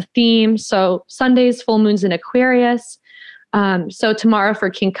goddess, a theme. So Sunday's full moon's in Aquarius. So tomorrow for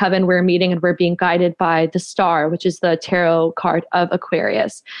Kink Coven, we're meeting and we're being guided by the star, which is the tarot card of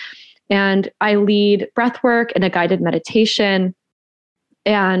Aquarius. And I lead breath work and a guided meditation,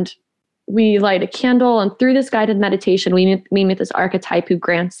 and we light a candle, and through this guided meditation, we meet this archetype who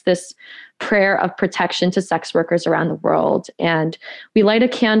grants this prayer of protection to sex workers around the world. And we light a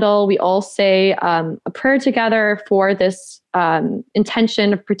candle. We all say a prayer together for this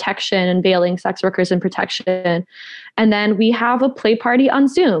intention of protection and veiling sex workers in protection. And then we have a play party on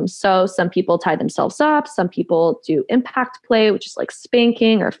Zoom. So some people tie themselves up. Some people do impact play, which is like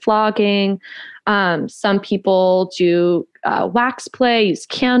spanking or flogging. Some people do wax play, use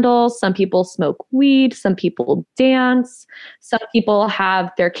candles. Some people smoke weed. Some people dance. Some people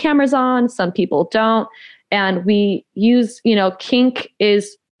have their cameras on. Some people don't. And we use, kink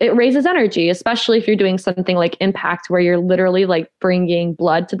it raises energy, especially if you're doing something like impact, where you're literally like bringing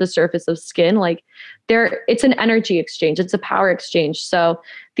blood to the surface of skin. Like, it's an energy exchange. It's a power exchange. So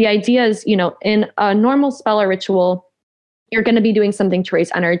the idea is, in a normal spell or ritual, you're going to be doing something to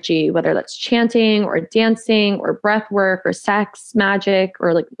raise energy, whether that's chanting or dancing or breath work or sex, magic,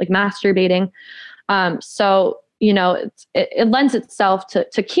 or like masturbating. So, it lends itself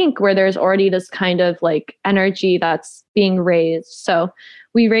to kink, where there's already this kind of like energy that's being raised. So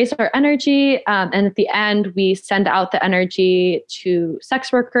we raise our energy, and at the end, we send out the energy to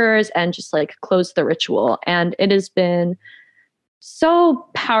sex workers and just like close the ritual. And it has been so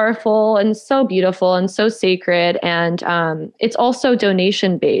powerful and so beautiful and so sacred. And it's also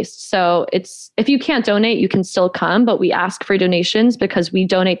donation based. So if you can't donate, you can still come, but we ask for donations because we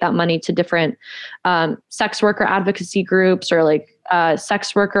donate that money to different sex worker advocacy groups, or like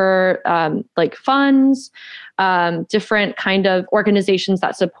sex worker like funds, different kind of organizations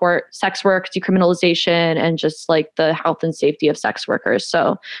that support sex work, decriminalization, and just like the health and safety of sex workers.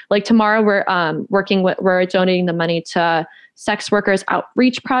 So like tomorrow we're donating the money to Sex Workers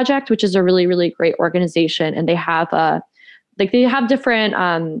Outreach Project, which is a really, really great organization. And they have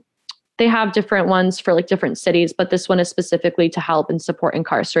different they have different ones for like different cities, but this one is specifically to help and support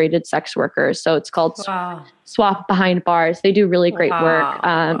incarcerated sex workers. So it's called Swap Behind Bars. They do really great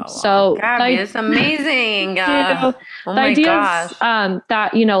work. So Gabby, it's amazing. The my idea gosh. is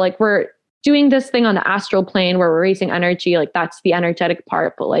that, like we're doing this thing on the astral plane where we're raising energy, like that's the energetic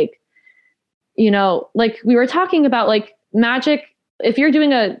part. But like, like we were talking about like magic, if you're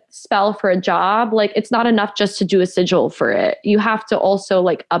doing a spell for a job, like it's not enough just to do a sigil for it. You have to also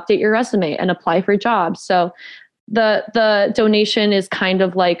like update your resume and apply for jobs. So the donation is kind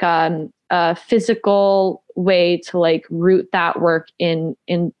of like a physical way to like root that work in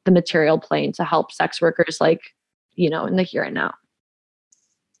the material plane to help sex workers, like, in the here and now.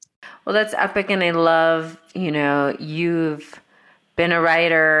 Well, that's epic. And I love, you've been a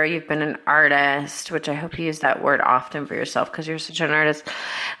writer, you've been an artist, which I hope you use that word often for yourself because you're such an artist.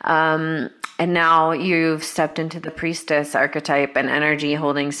 And now you've stepped into the priestess archetype and energy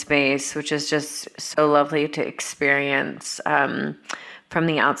holding space, which is just so lovely to experience from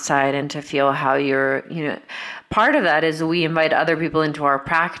the outside and to feel how you're, part of that is we invite other people into our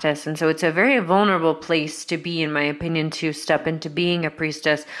practice. And so it's a very vulnerable place to be, in my opinion, to step into being a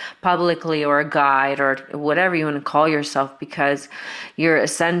priestess publicly or a guide or whatever you want to call yourself, because you're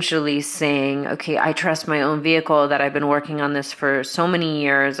essentially saying, okay, I trust my own vehicle, that I've been working on this for so many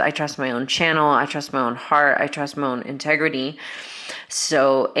years. I trust my own channel. I trust my own heart. I trust my own integrity.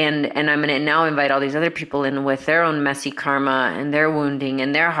 So, and I'm going to now invite all these other people in with their own messy karma and their wounding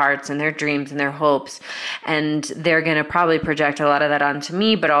and their hearts and their dreams and their hopes. And they're going to probably project a lot of that onto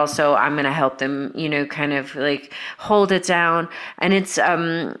me, but also I'm going to help them, kind of like hold it down. And it's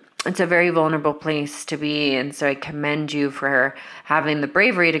a very vulnerable place to be. And so I commend you for having the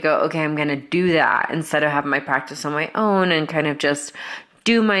bravery to go, okay, I'm going to do that instead of having my practice on my own and kind of just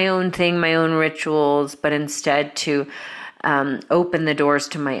do my own thing, my own rituals, but instead to open the doors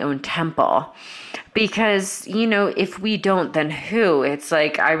to my own temple. Because, if we don't, then who? It's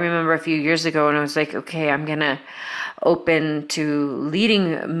like, I remember a few years ago when I was like, okay, I'm going to open to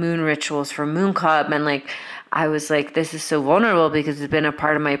leading moon rituals for Moon Club. And like, I was like, this is so vulnerable because it's been a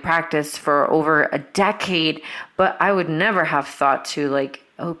part of my practice for over a decade, but I would never have thought to like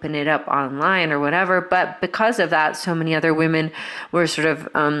open it up online or whatever. But because of that, so many other women were sort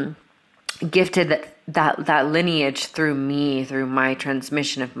of gifted that lineage through me, through my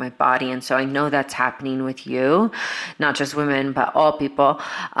transmission of my body. And so I know that's happening with you, not just women, but all people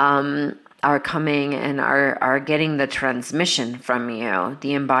are coming and are getting the transmission from you,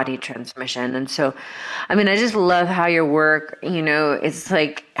 the embodied transmission. And so, I mean, I just love how your work, it's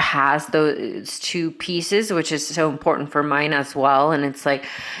like has those two pieces, which is so important for mine as well. And it's like,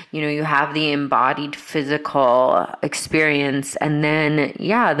 you have the embodied physical experience, and then,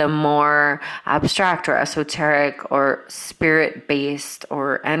 the more abstract or esoteric or spirit-based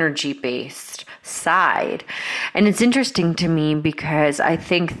or energy-based side. And it's interesting to me because I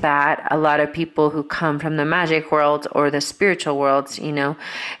think that a lot of people who come from the magic world or the spiritual worlds,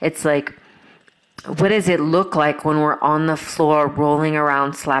 it's like, what does it look like when we're on the floor rolling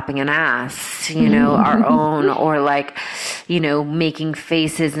around slapping an ass, our own, or like, making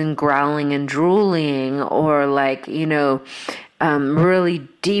faces and growling and drooling, or like, really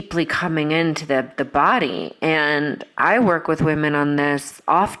deeply coming into the body. And I work with women on this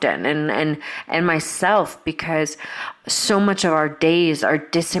often and myself, because so much of our days are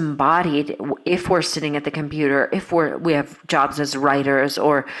disembodied if we're sitting at the computer, if we have jobs as writers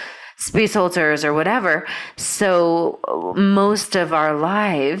or space holters or whatever. So most of our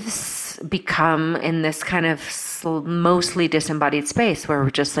lives become in this kind of mostly disembodied space where we're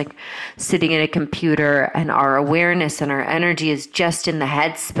just like sitting in a computer and our awareness and our energy is just in the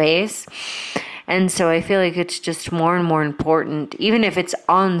head space. And so I feel like it's just more and more important, even if it's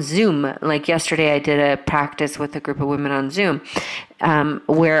on Zoom. Like yesterday I did a practice with a group of women on Zoom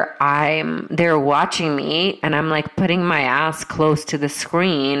where they're watching me and I'm like putting my ass close to the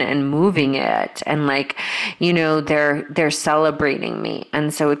screen and moving it. And like, they're celebrating me.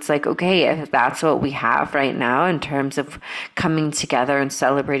 And so it's like, okay, if that's what we have right now in terms of coming together and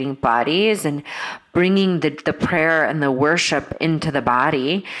celebrating bodies and bringing the prayer and the worship into the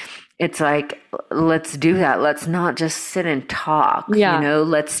body, it's like, let's do that. Let's not just sit and talk,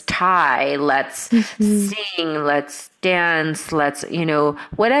 let's tie, let's sing, let's dance, let's,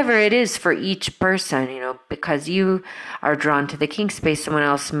 whatever it is for each person, because you are drawn to the kink space. Someone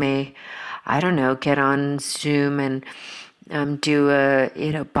else may, I don't know, get on Zoom and do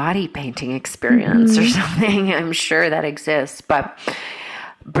a, body painting experience or something. I'm sure that exists, but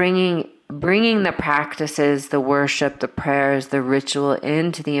bringing bringing the practices, the worship, the prayers, the ritual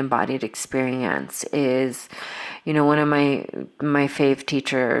into the embodied experience is, one of my fave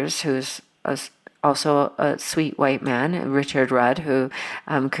teachers, who's also a sweet white man, Richard Rudd, who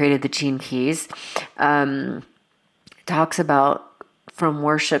created the Gene Keys, talks about from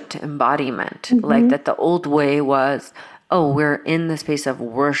worship to embodiment, like that the old way was, we're in the space of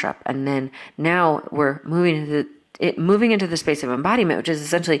worship, and then now we're moving into the space of embodiment, which is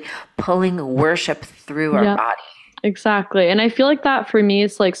essentially pulling worship through our body. Exactly. And I feel like that for me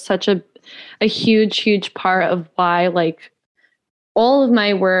is like such a huge part of why, like, all of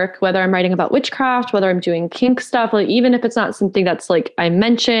my work, whether I'm writing about witchcraft, whether I'm doing kink stuff, like even if it's not something that's like I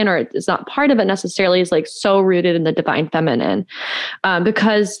mention or it's not part of it necessarily, is like so rooted in the divine feminine,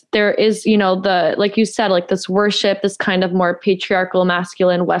 because there is, like you said, like this worship, this kind of more patriarchal,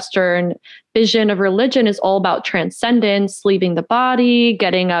 masculine, Western vision of religion is all about transcendence, leaving the body,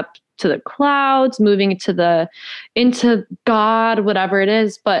 getting up to the clouds, moving into God, whatever it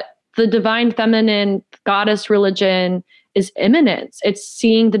is. But the divine feminine goddess religion is immanence. It's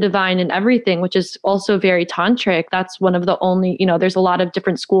seeing the divine in everything, which is also very tantric. That's one of the only, there's a lot of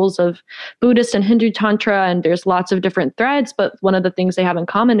different schools of Buddhist and Hindu tantra, and there's lots of different threads, but one of the things they have in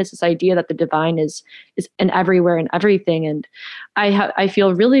common is this idea that the divine is in everywhere and everything. And I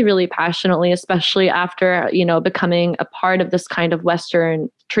feel really, really passionately, especially after, becoming a part of this kind of Western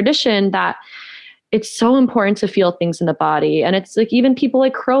tradition, that it's so important to feel things in the body. And it's like, even people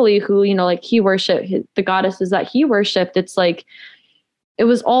like Crowley, who, like he worshiped the goddesses that he worshiped, it's like, it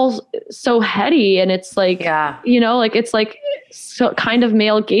was all so heady. And it's like, like, it's like so kind of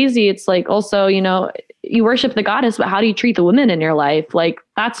male gazy. It's like, also, you worship the goddess, but how do you treat the women in your life? Like,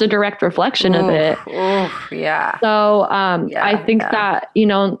 that's a direct reflection of it. Yeah. So I think that,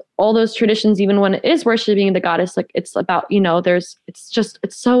 all those traditions, even when it is worshiping the goddess, like it's about, it's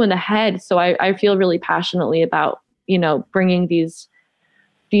so in the head. So I feel really passionately about, bringing these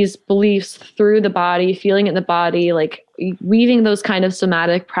beliefs through the body, feeling it in the body, like weaving those kind of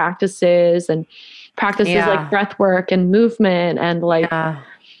somatic practices and practices like breath work and movement and like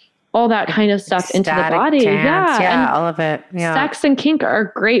all that kind of stuff into the body. Dance, and all of it. Yeah. Sex and kink are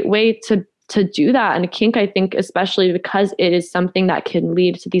a great way to do that. And kink, I think, especially because it is something that can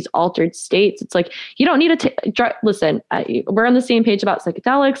lead to these altered states. It's like, you don't need to listen, we're on the same page about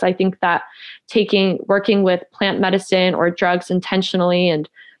psychedelics. I think that working with plant medicine or drugs intentionally and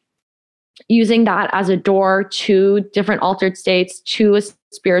using that as a door to different altered states, to a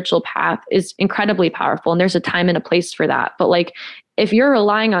spiritual path, is incredibly powerful. And there's a time and a place for that. But like, if you're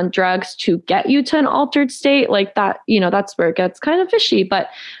relying on drugs to get you to an altered state, like that, that's where it gets kind of fishy. But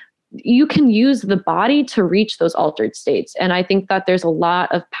you can use the body to reach those altered states. And I think that there's a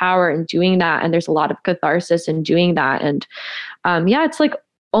lot of power in doing that. And there's a lot of catharsis in doing that. And it's like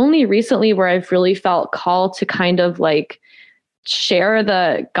only recently where I've really felt called to kind of like share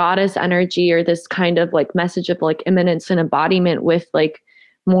the goddess energy, or this kind of like message of like immanence and embodiment with like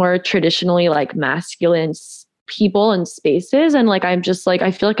more traditionally like masculine people and spaces. And like, I'm just like,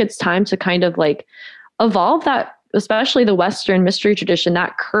 I feel like it's time to kind of like evolve that, especially the Western mystery tradition,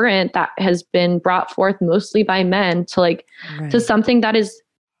 that current that has been brought forth mostly by men, to like, to something that is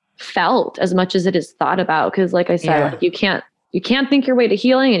felt as much as it is thought about. Cause like I said, like, you can't think your way to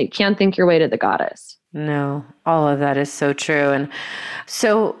healing, and you can't think your way to the goddess. No, all of that is so true. And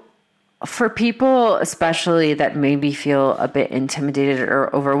so for people, especially that maybe feel a bit intimidated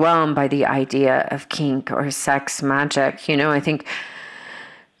or overwhelmed by the idea of kink or sex magic, I think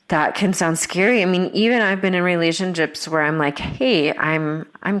that can sound scary. I mean, even I've been in relationships where I'm like, hey, I'm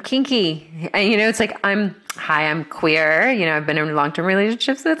kinky. And, it's like, I'm queer. I've been in long-term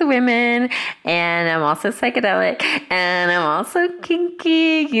relationships with women, and I'm also psychedelic, and I'm also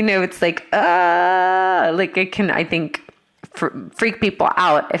kinky. It's like, it can, I think, freak people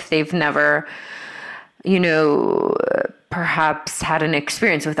out if they've never, perhaps had an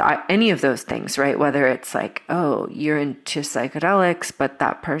experience with any of those things, right? Whether it's like, oh, you're into psychedelics, but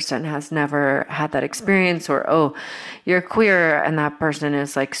that person has never had that experience, or, oh, you're queer and that person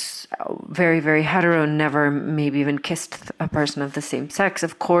is like very, very hetero, never maybe even kissed a person of the same sex.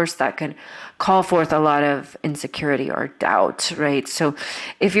 Of course, that can call forth a lot of insecurity or doubt, right? So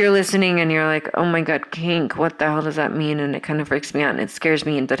if you're listening and you're like, oh my God, kink, what the hell does that mean? And it kind of freaks me out and it scares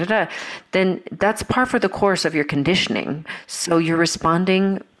me and then that's par for the course of your conditioning. So you're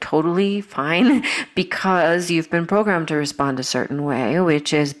responding totally fine because you've been programmed to respond a certain way,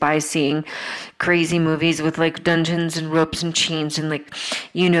 which is by seeing crazy movies with like dungeons and ropes and chains and like,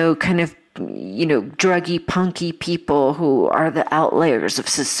 kind of, druggy, punky people who are the outliers of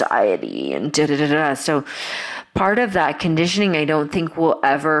society and So part of that conditioning I don't think will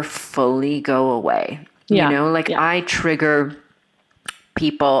ever fully go away. Yeah. You know, like I trigger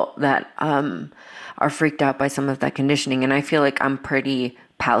people that are freaked out by some of that conditioning, and I feel like I'm pretty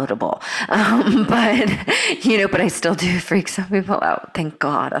palatable. But I still do freak some people out. Thank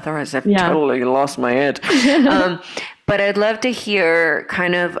God. Otherwise I've totally lost my head. But I'd love to hear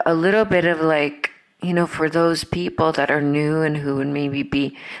kind of a little bit of like, for those people that are new and who would maybe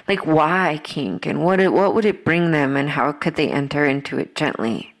be like, why kink, and what would it bring them, and how could they enter into it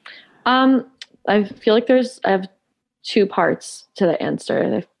gently? I feel like I have two parts to the answer.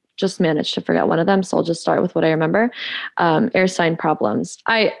 I've just managed to forget one of them, so I'll just start with what I remember. Air sign problems.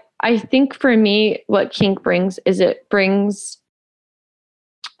 I think for me, what kink brings is it brings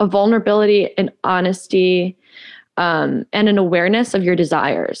a vulnerability and honesty, and an awareness of your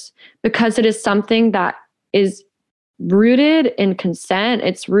desires, because it is something that is rooted in consent,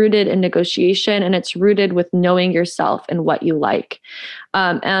 it's rooted in negotiation, and it's rooted with knowing yourself and what you like.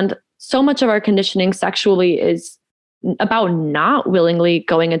 And so much of our conditioning sexually is about not willingly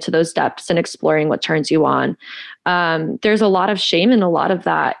going into those depths and exploring what turns you on. There's a lot of shame in a lot of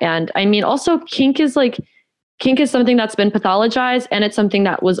that. And I mean, also kink is something that's been pathologized, and it's something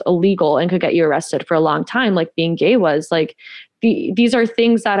that was illegal and could get you arrested for a long time, like being gay was. Like these are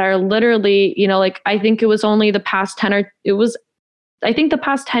things that are literally, I think it was only the past 10 years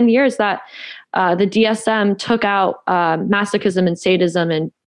that the DSM took out masochism and sadism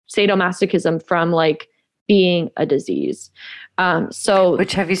and sadomasochism from like being a disease.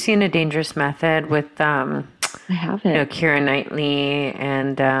 Which, have you seen A Dangerous Method with I haven't. Keira Knightley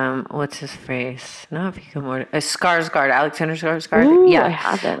and what's his face? Not Viggo Mortensen. Skarsgård, Alexander Skarsgård. Ooh, yeah, I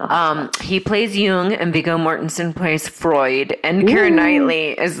haven't. He plays Jung, and Viggo Mortensen plays Freud, and Keira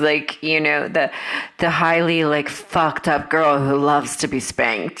Knightley is like the highly like fucked up girl who loves to be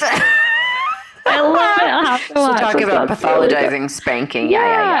spanked. I love it. I'll have to watch. So talk about pathologizing really spanking.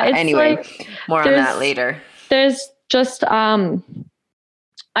 Yeah. Anyway, like, more on that later. There's just I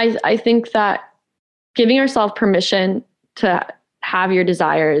think that giving yourself permission to have your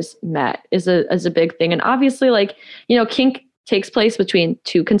desires met is a big thing. And obviously, like, kink takes place between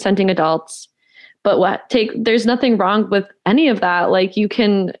two consenting adults, but there's nothing wrong with any of that. Like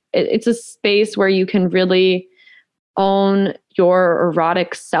it's a space where you can really own your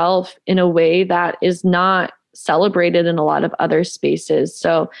erotic self in a way that is not celebrated in a lot of other spaces.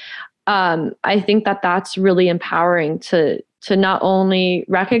 So I think that that's really empowering to not only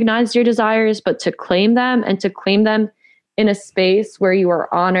recognize your desires, but to claim them, and to claim them in a space where you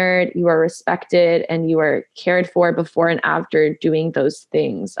are honored, you are respected, and you are cared for before and after doing those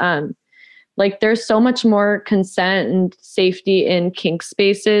things. Like there's so much more consent and safety in kink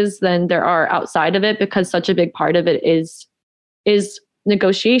spaces than there are outside of it, because such a big part of it is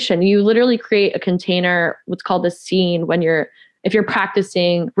negotiation. You literally create a container, what's called a scene, if you're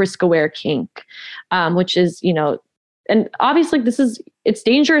practicing risk-aware kink, which is, and obviously it's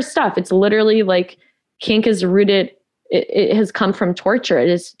dangerous stuff. It's literally like kink is rooted, it has come from torture. It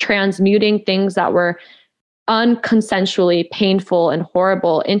is transmuting things that were unconsensually painful and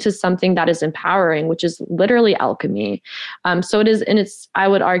horrible into something that is empowering, which is literally alchemy. So it is, and I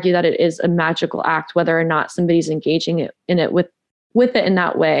would argue that it is a magical act, whether or not somebody's engaging in it with it in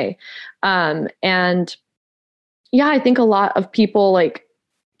that way. And yeah, I think a lot of people like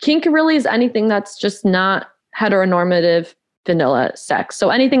kink really is anything that's just not heteronormative vanilla sex. So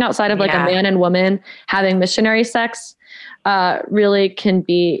anything outside of like a man and woman having missionary sex really can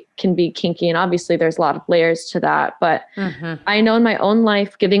be kinky. And obviously there's a lot of layers to that. But I know in my own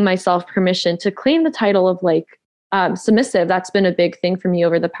life, giving myself permission to claim the title of like submissive, that's been a big thing for me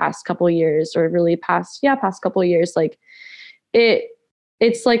over the past couple of years, or really past couple of years. Like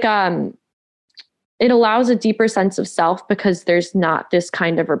it's like, it allows a deeper sense of self, because there's not this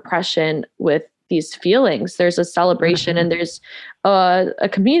kind of repression with these feelings. There's a celebration and there's a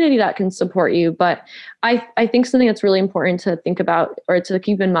community that can support you. But I think something that's really important to think about or to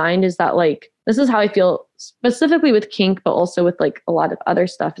keep in mind is that like, this is how I feel specifically with kink, but also with like a lot of other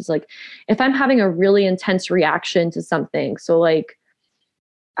stuff, is like, if I'm having a really intense reaction to something, so like,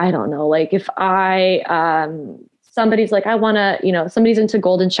 I don't know, like if somebody's like, somebody's into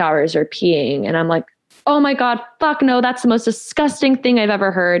golden showers or peeing, and I'm like, oh my God, fuck no, that's the most disgusting thing I've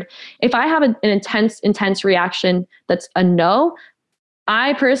ever heard. If I have an intense reaction that's a no,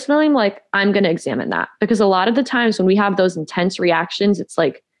 I personally am like, I'm going to examine that. Because a lot of the times when we have those intense reactions, it's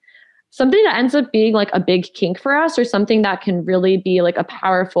like something that ends up being like a big kink for us, or something that can really be like a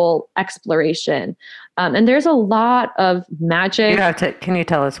powerful exploration. And there's a lot of magic. Can you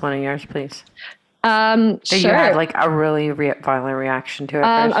tell us one of yours, please? Sure. You had like a really violent reaction to it.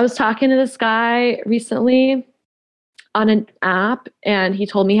 I was talking to this guy recently, on an app, and he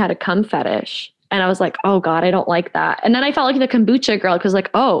told me he had a cum fetish. And I was like, oh God, I don't like that. And then I felt like the kombucha girl, because like,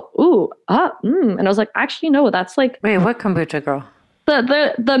 and I was like, actually, no, that's like, wait, what kombucha girl?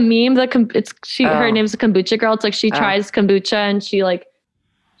 The meme, her name's the kombucha girl. It's like she tries kombucha and she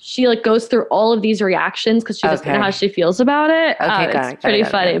goes through all of these reactions because she doesn't know how she feels about it. It's pretty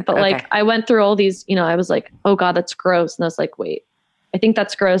funny. But like, I went through all these, I was like, oh God, that's gross. And I was like, wait, I think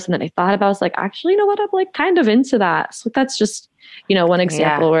that's gross. And then I thought about it, I was like, actually, you know what? I'm like kind of into that. So that's just, one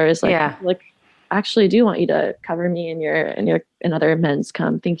example where it's like, actually do want you to cover me in other men's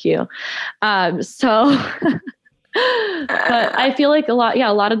cum. Thank you. But I feel like a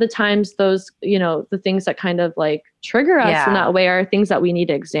lot of the times those, the things that kind of like trigger us in that way are things that we need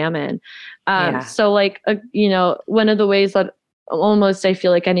to examine. So like, one of the ways that almost I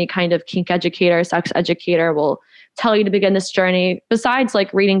feel like any kind of kink educator, sex educator will tell you to begin this journey, besides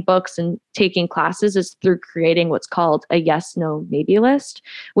like reading books and taking classes, is through creating what's called a yes, no, maybe list,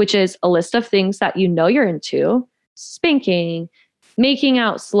 which is a list of things that you're into, spanking, making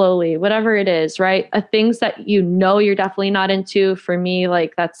out slowly, whatever it is, right? Things that you're definitely not into. For me,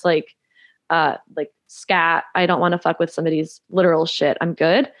 like that's like scat. I don't want to fuck with somebody's literal shit. I'm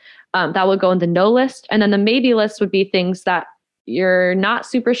good. That would go in the no list. And then the maybe list would be things that you're not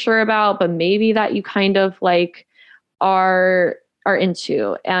super sure about, but maybe that you kind of like are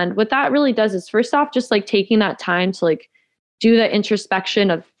into. And what that really does is, first off, just like taking that time to like do the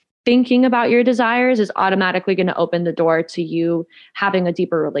introspection of thinking about your desires is automatically going to open the door to you having a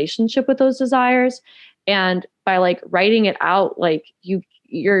deeper relationship with those desires. And by like writing it out, like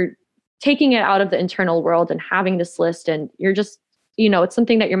you're taking it out of the internal world and having this list, and you're just, it's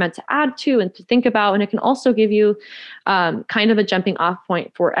something that you're meant to add to and to think about. And it can also give you kind of a jumping off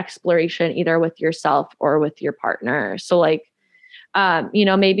point for exploration, either with yourself or with your partner. So like,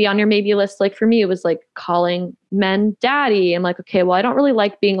 maybe on your maybe list, like for me, it was like calling men daddy. I'm like, okay, well, I don't really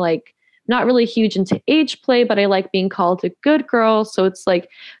like being like, not really huge into age play, but I like being called a good girl. So it's like,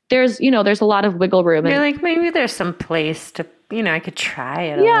 there's a lot of wiggle room. You're like, maybe there's some place to, I could try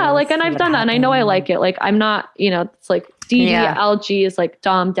it. Yeah. Like, and I've done that and I know I like it. Like, I'm not, it's like DDLG is like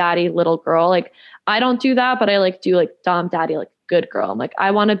dom, daddy, little girl. Like, I don't do that, but I like do like dom, daddy, like good girl. I'm like,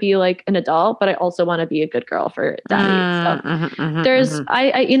 I want to be like an adult, but I also want to be a good girl for daddy. So so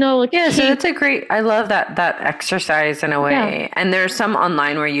that's a great, I love that exercise in a way. Yeah. And there's some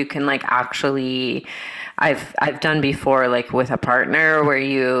online where you can like actually, I've done before, like with a partner, where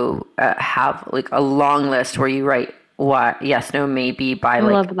you have like a long list where you write what yes, no, maybe by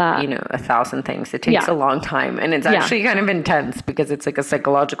like 1,000 things. It takes a long time, and it's actually kind of intense because it's like a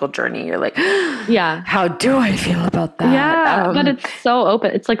psychological journey. You're like, how do I feel about that? Yeah, but it's so open.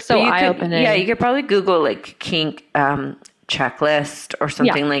 It's like so eye-opening. Yeah, you could probably Google like kink checklist or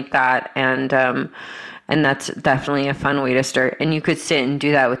something like that, and that's definitely a fun way to start. And you could sit and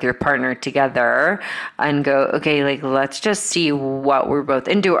do that with your partner together and go, okay, like, let's just see what we're both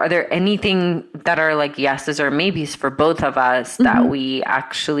into. Are there anything that are like yeses or maybes for both of us that we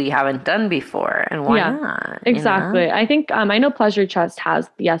actually haven't done before? And why not? Exactly. I think, I know Pleasure Chest has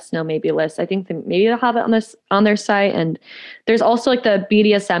the yes, no, maybe list. I think maybe they'll have it on their site. And there's also like the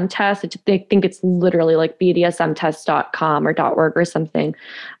BDSM test. I think it's literally like BDSMtest.com or .org or something.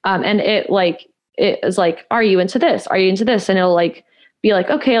 And it is like, are you into this? Are you into this? And it'll like be like,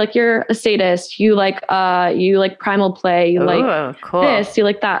 okay, like you're a sadist, you like primal play, you like cool. this, you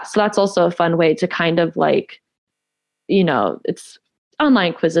like that. So that's also a fun way to kind of like, it's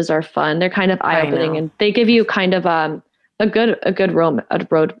online quizzes are fun. They're kind of eye-opening and they give you kind of a good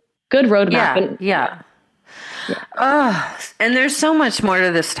roadmap. Yeah. And there's so much more to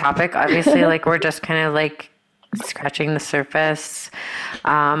this topic. Obviously, like we're just kind of like scratching the surface.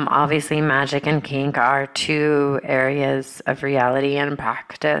 Obviously, magic and kink are two areas of reality and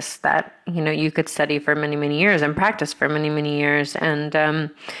practice that, you could study for many, many years and practice for many, many years. And I'm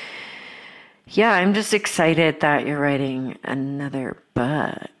just excited that you're writing another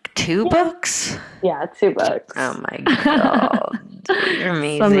book. 2 books? Yeah, 2 books. Oh my God. You're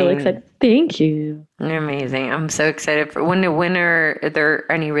amazing. So I'm really excited. Thank you. You're amazing. I'm so excited for when are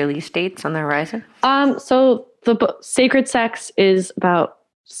there any release dates on the horizon? So the book Sacred Sex is about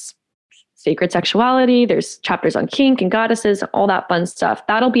sacred sexuality. There's chapters on kink and goddesses, all that fun stuff.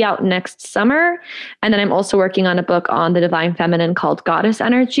 That'll be out next summer. And then I'm also working on a book on the divine feminine called Goddess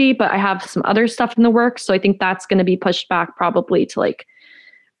Energy, but I have some other stuff in the works. So I think that's going to be pushed back probably to like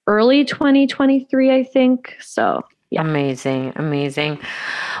early 2023, I think. So yeah. Amazing.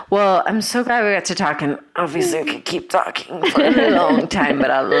 Well, I'm so glad we got to talk, and obviously we could keep talking for a long time,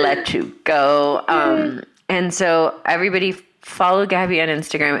 but I'll let you go. And so everybody follow Gabby on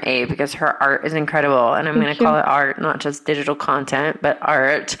Instagram, because her art is incredible. And I'm going to call it art, not just digital content, but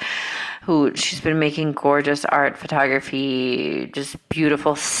art. She's been making gorgeous art, photography, just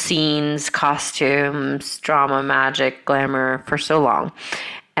beautiful scenes, costumes, drama, magic, glamour for so long.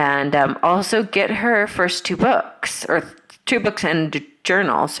 And also get her first 2 books, or 2 books and a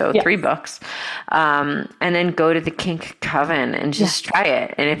journal, so 3 books. And then go to the Kink Coven and just try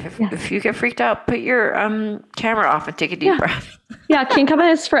it. And if you get freaked out, put your camera off and take a deep breath. Yeah, Kink Coven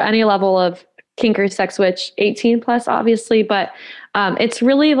is for any level of kink or sex switch, 18 plus, obviously. But it's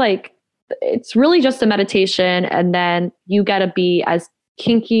really just a meditation, and then you got to be as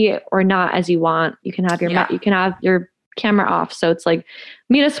kinky or not as you want. You can have your camera off. So it's like,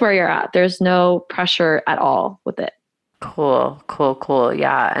 meet us where you're at. There's no pressure at all with it. Cool.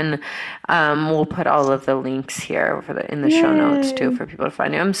 Yeah. And we'll put all of the links here in the show notes too, for people to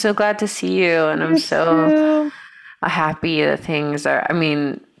find you. I'm so glad to see you. And I'm so happy that things are,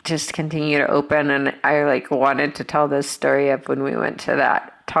 just continue to open. And I wanted to tell this story of when we went to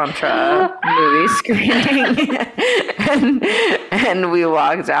that Tantra movie screening and we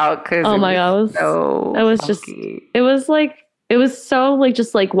walked out because it was so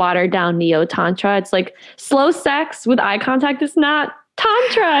just watered down neo tantra. It's like slow sex with eye contact. It's not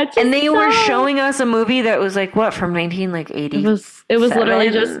tantra. And they were showing us a movie that was from 1980. It was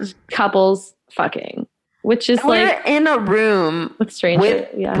literally just couples fucking. Which is we're in a room with strangers,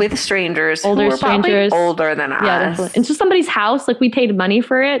 with strangers, older who were strangers, older than us. Definitely. And just somebody's house. We paid money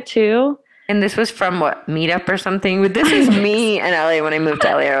for it too. And this was from Meetup or something. But this is me in LA. When I moved to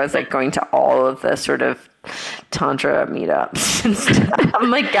LA, I was going to all of the sort of Tantra meetups and stuff. I'm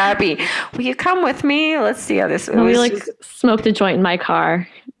like, Gabby, will you come with me? Let's see how this. We smoked a joint in my car.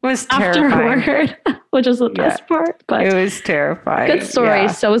 It was terrifying. Afterward, which was the best part. But it was terrifying. Good story.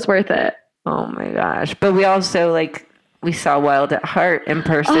 So it was worth it. Oh my gosh. But we also we saw Wild at Heart in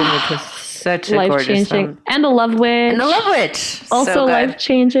person, which was such a gorgeous film. And The Love Witch. Also so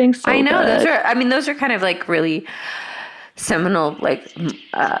life-changing. So I know. good. Those are kind of really seminal,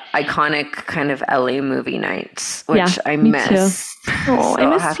 iconic kind of LA movie nights, which I miss. Oh, so I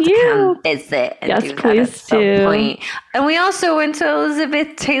miss have you. To come visit and yes, do please that at some do. point. And we also went to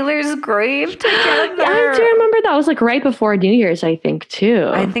Elizabeth Taylor's grave together. Yeah, I do remember that was right before New Year's, I think,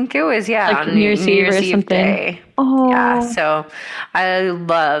 too. I think it was, on New Year's Eve or something. Day. Oh. Yeah, so I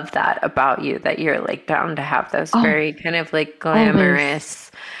love that about you, that you're down to have those very kind of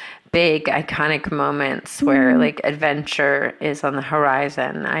glamorous, big iconic moments where adventure is on the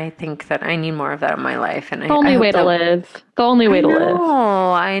horizon. I think that I need more of that in my life. And the only way to live. The only way to live.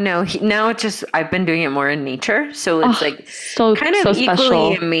 Oh, I know. Now it's just, I've been doing it more in nature. So it's so kind of equally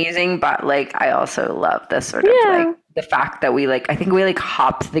special. Amazing. But I also love the sort of the fact that we I think we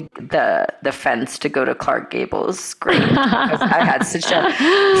hopped the fence to go to Clark Gable's grave. I had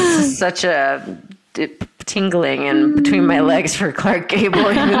such a tingling in between my legs for Clark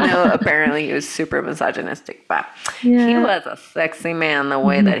Gable, even though apparently he was super misogynistic. But he was a sexy man, the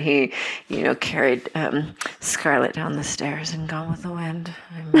way that he, carried Scarlett down the stairs in Gone with the Wind.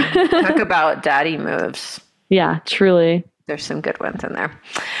 Talk about daddy moves. Yeah, truly. There's some good ones in there.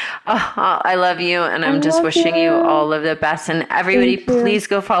 Oh, I love you, and I'm just wishing you all of the best. And everybody, please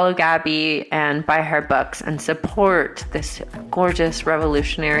go follow Gabby and buy her books and support this gorgeous,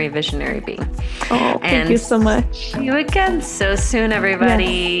 revolutionary, visionary being. Oh, thank you so much. See you again so soon,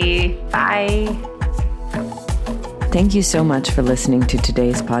 everybody. Yes. Bye. Thank you so much for listening to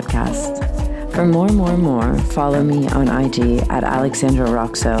today's podcast. For more, follow me on IG at Alexandra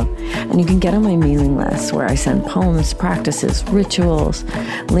Roxo, and you can get on my mailing list where I send poems, practices, rituals,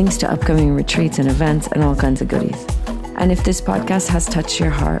 links to upcoming retreats and events, and all kinds of goodies. And if this podcast has touched your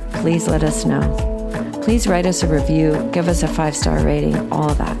heart, please let us know. Please write us a review, give us a 5-star rating, all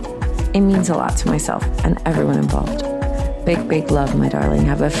of that. It means a lot to myself and everyone involved. Big, big love, my darling.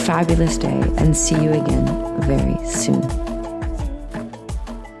 Have a fabulous day, and see you again very soon.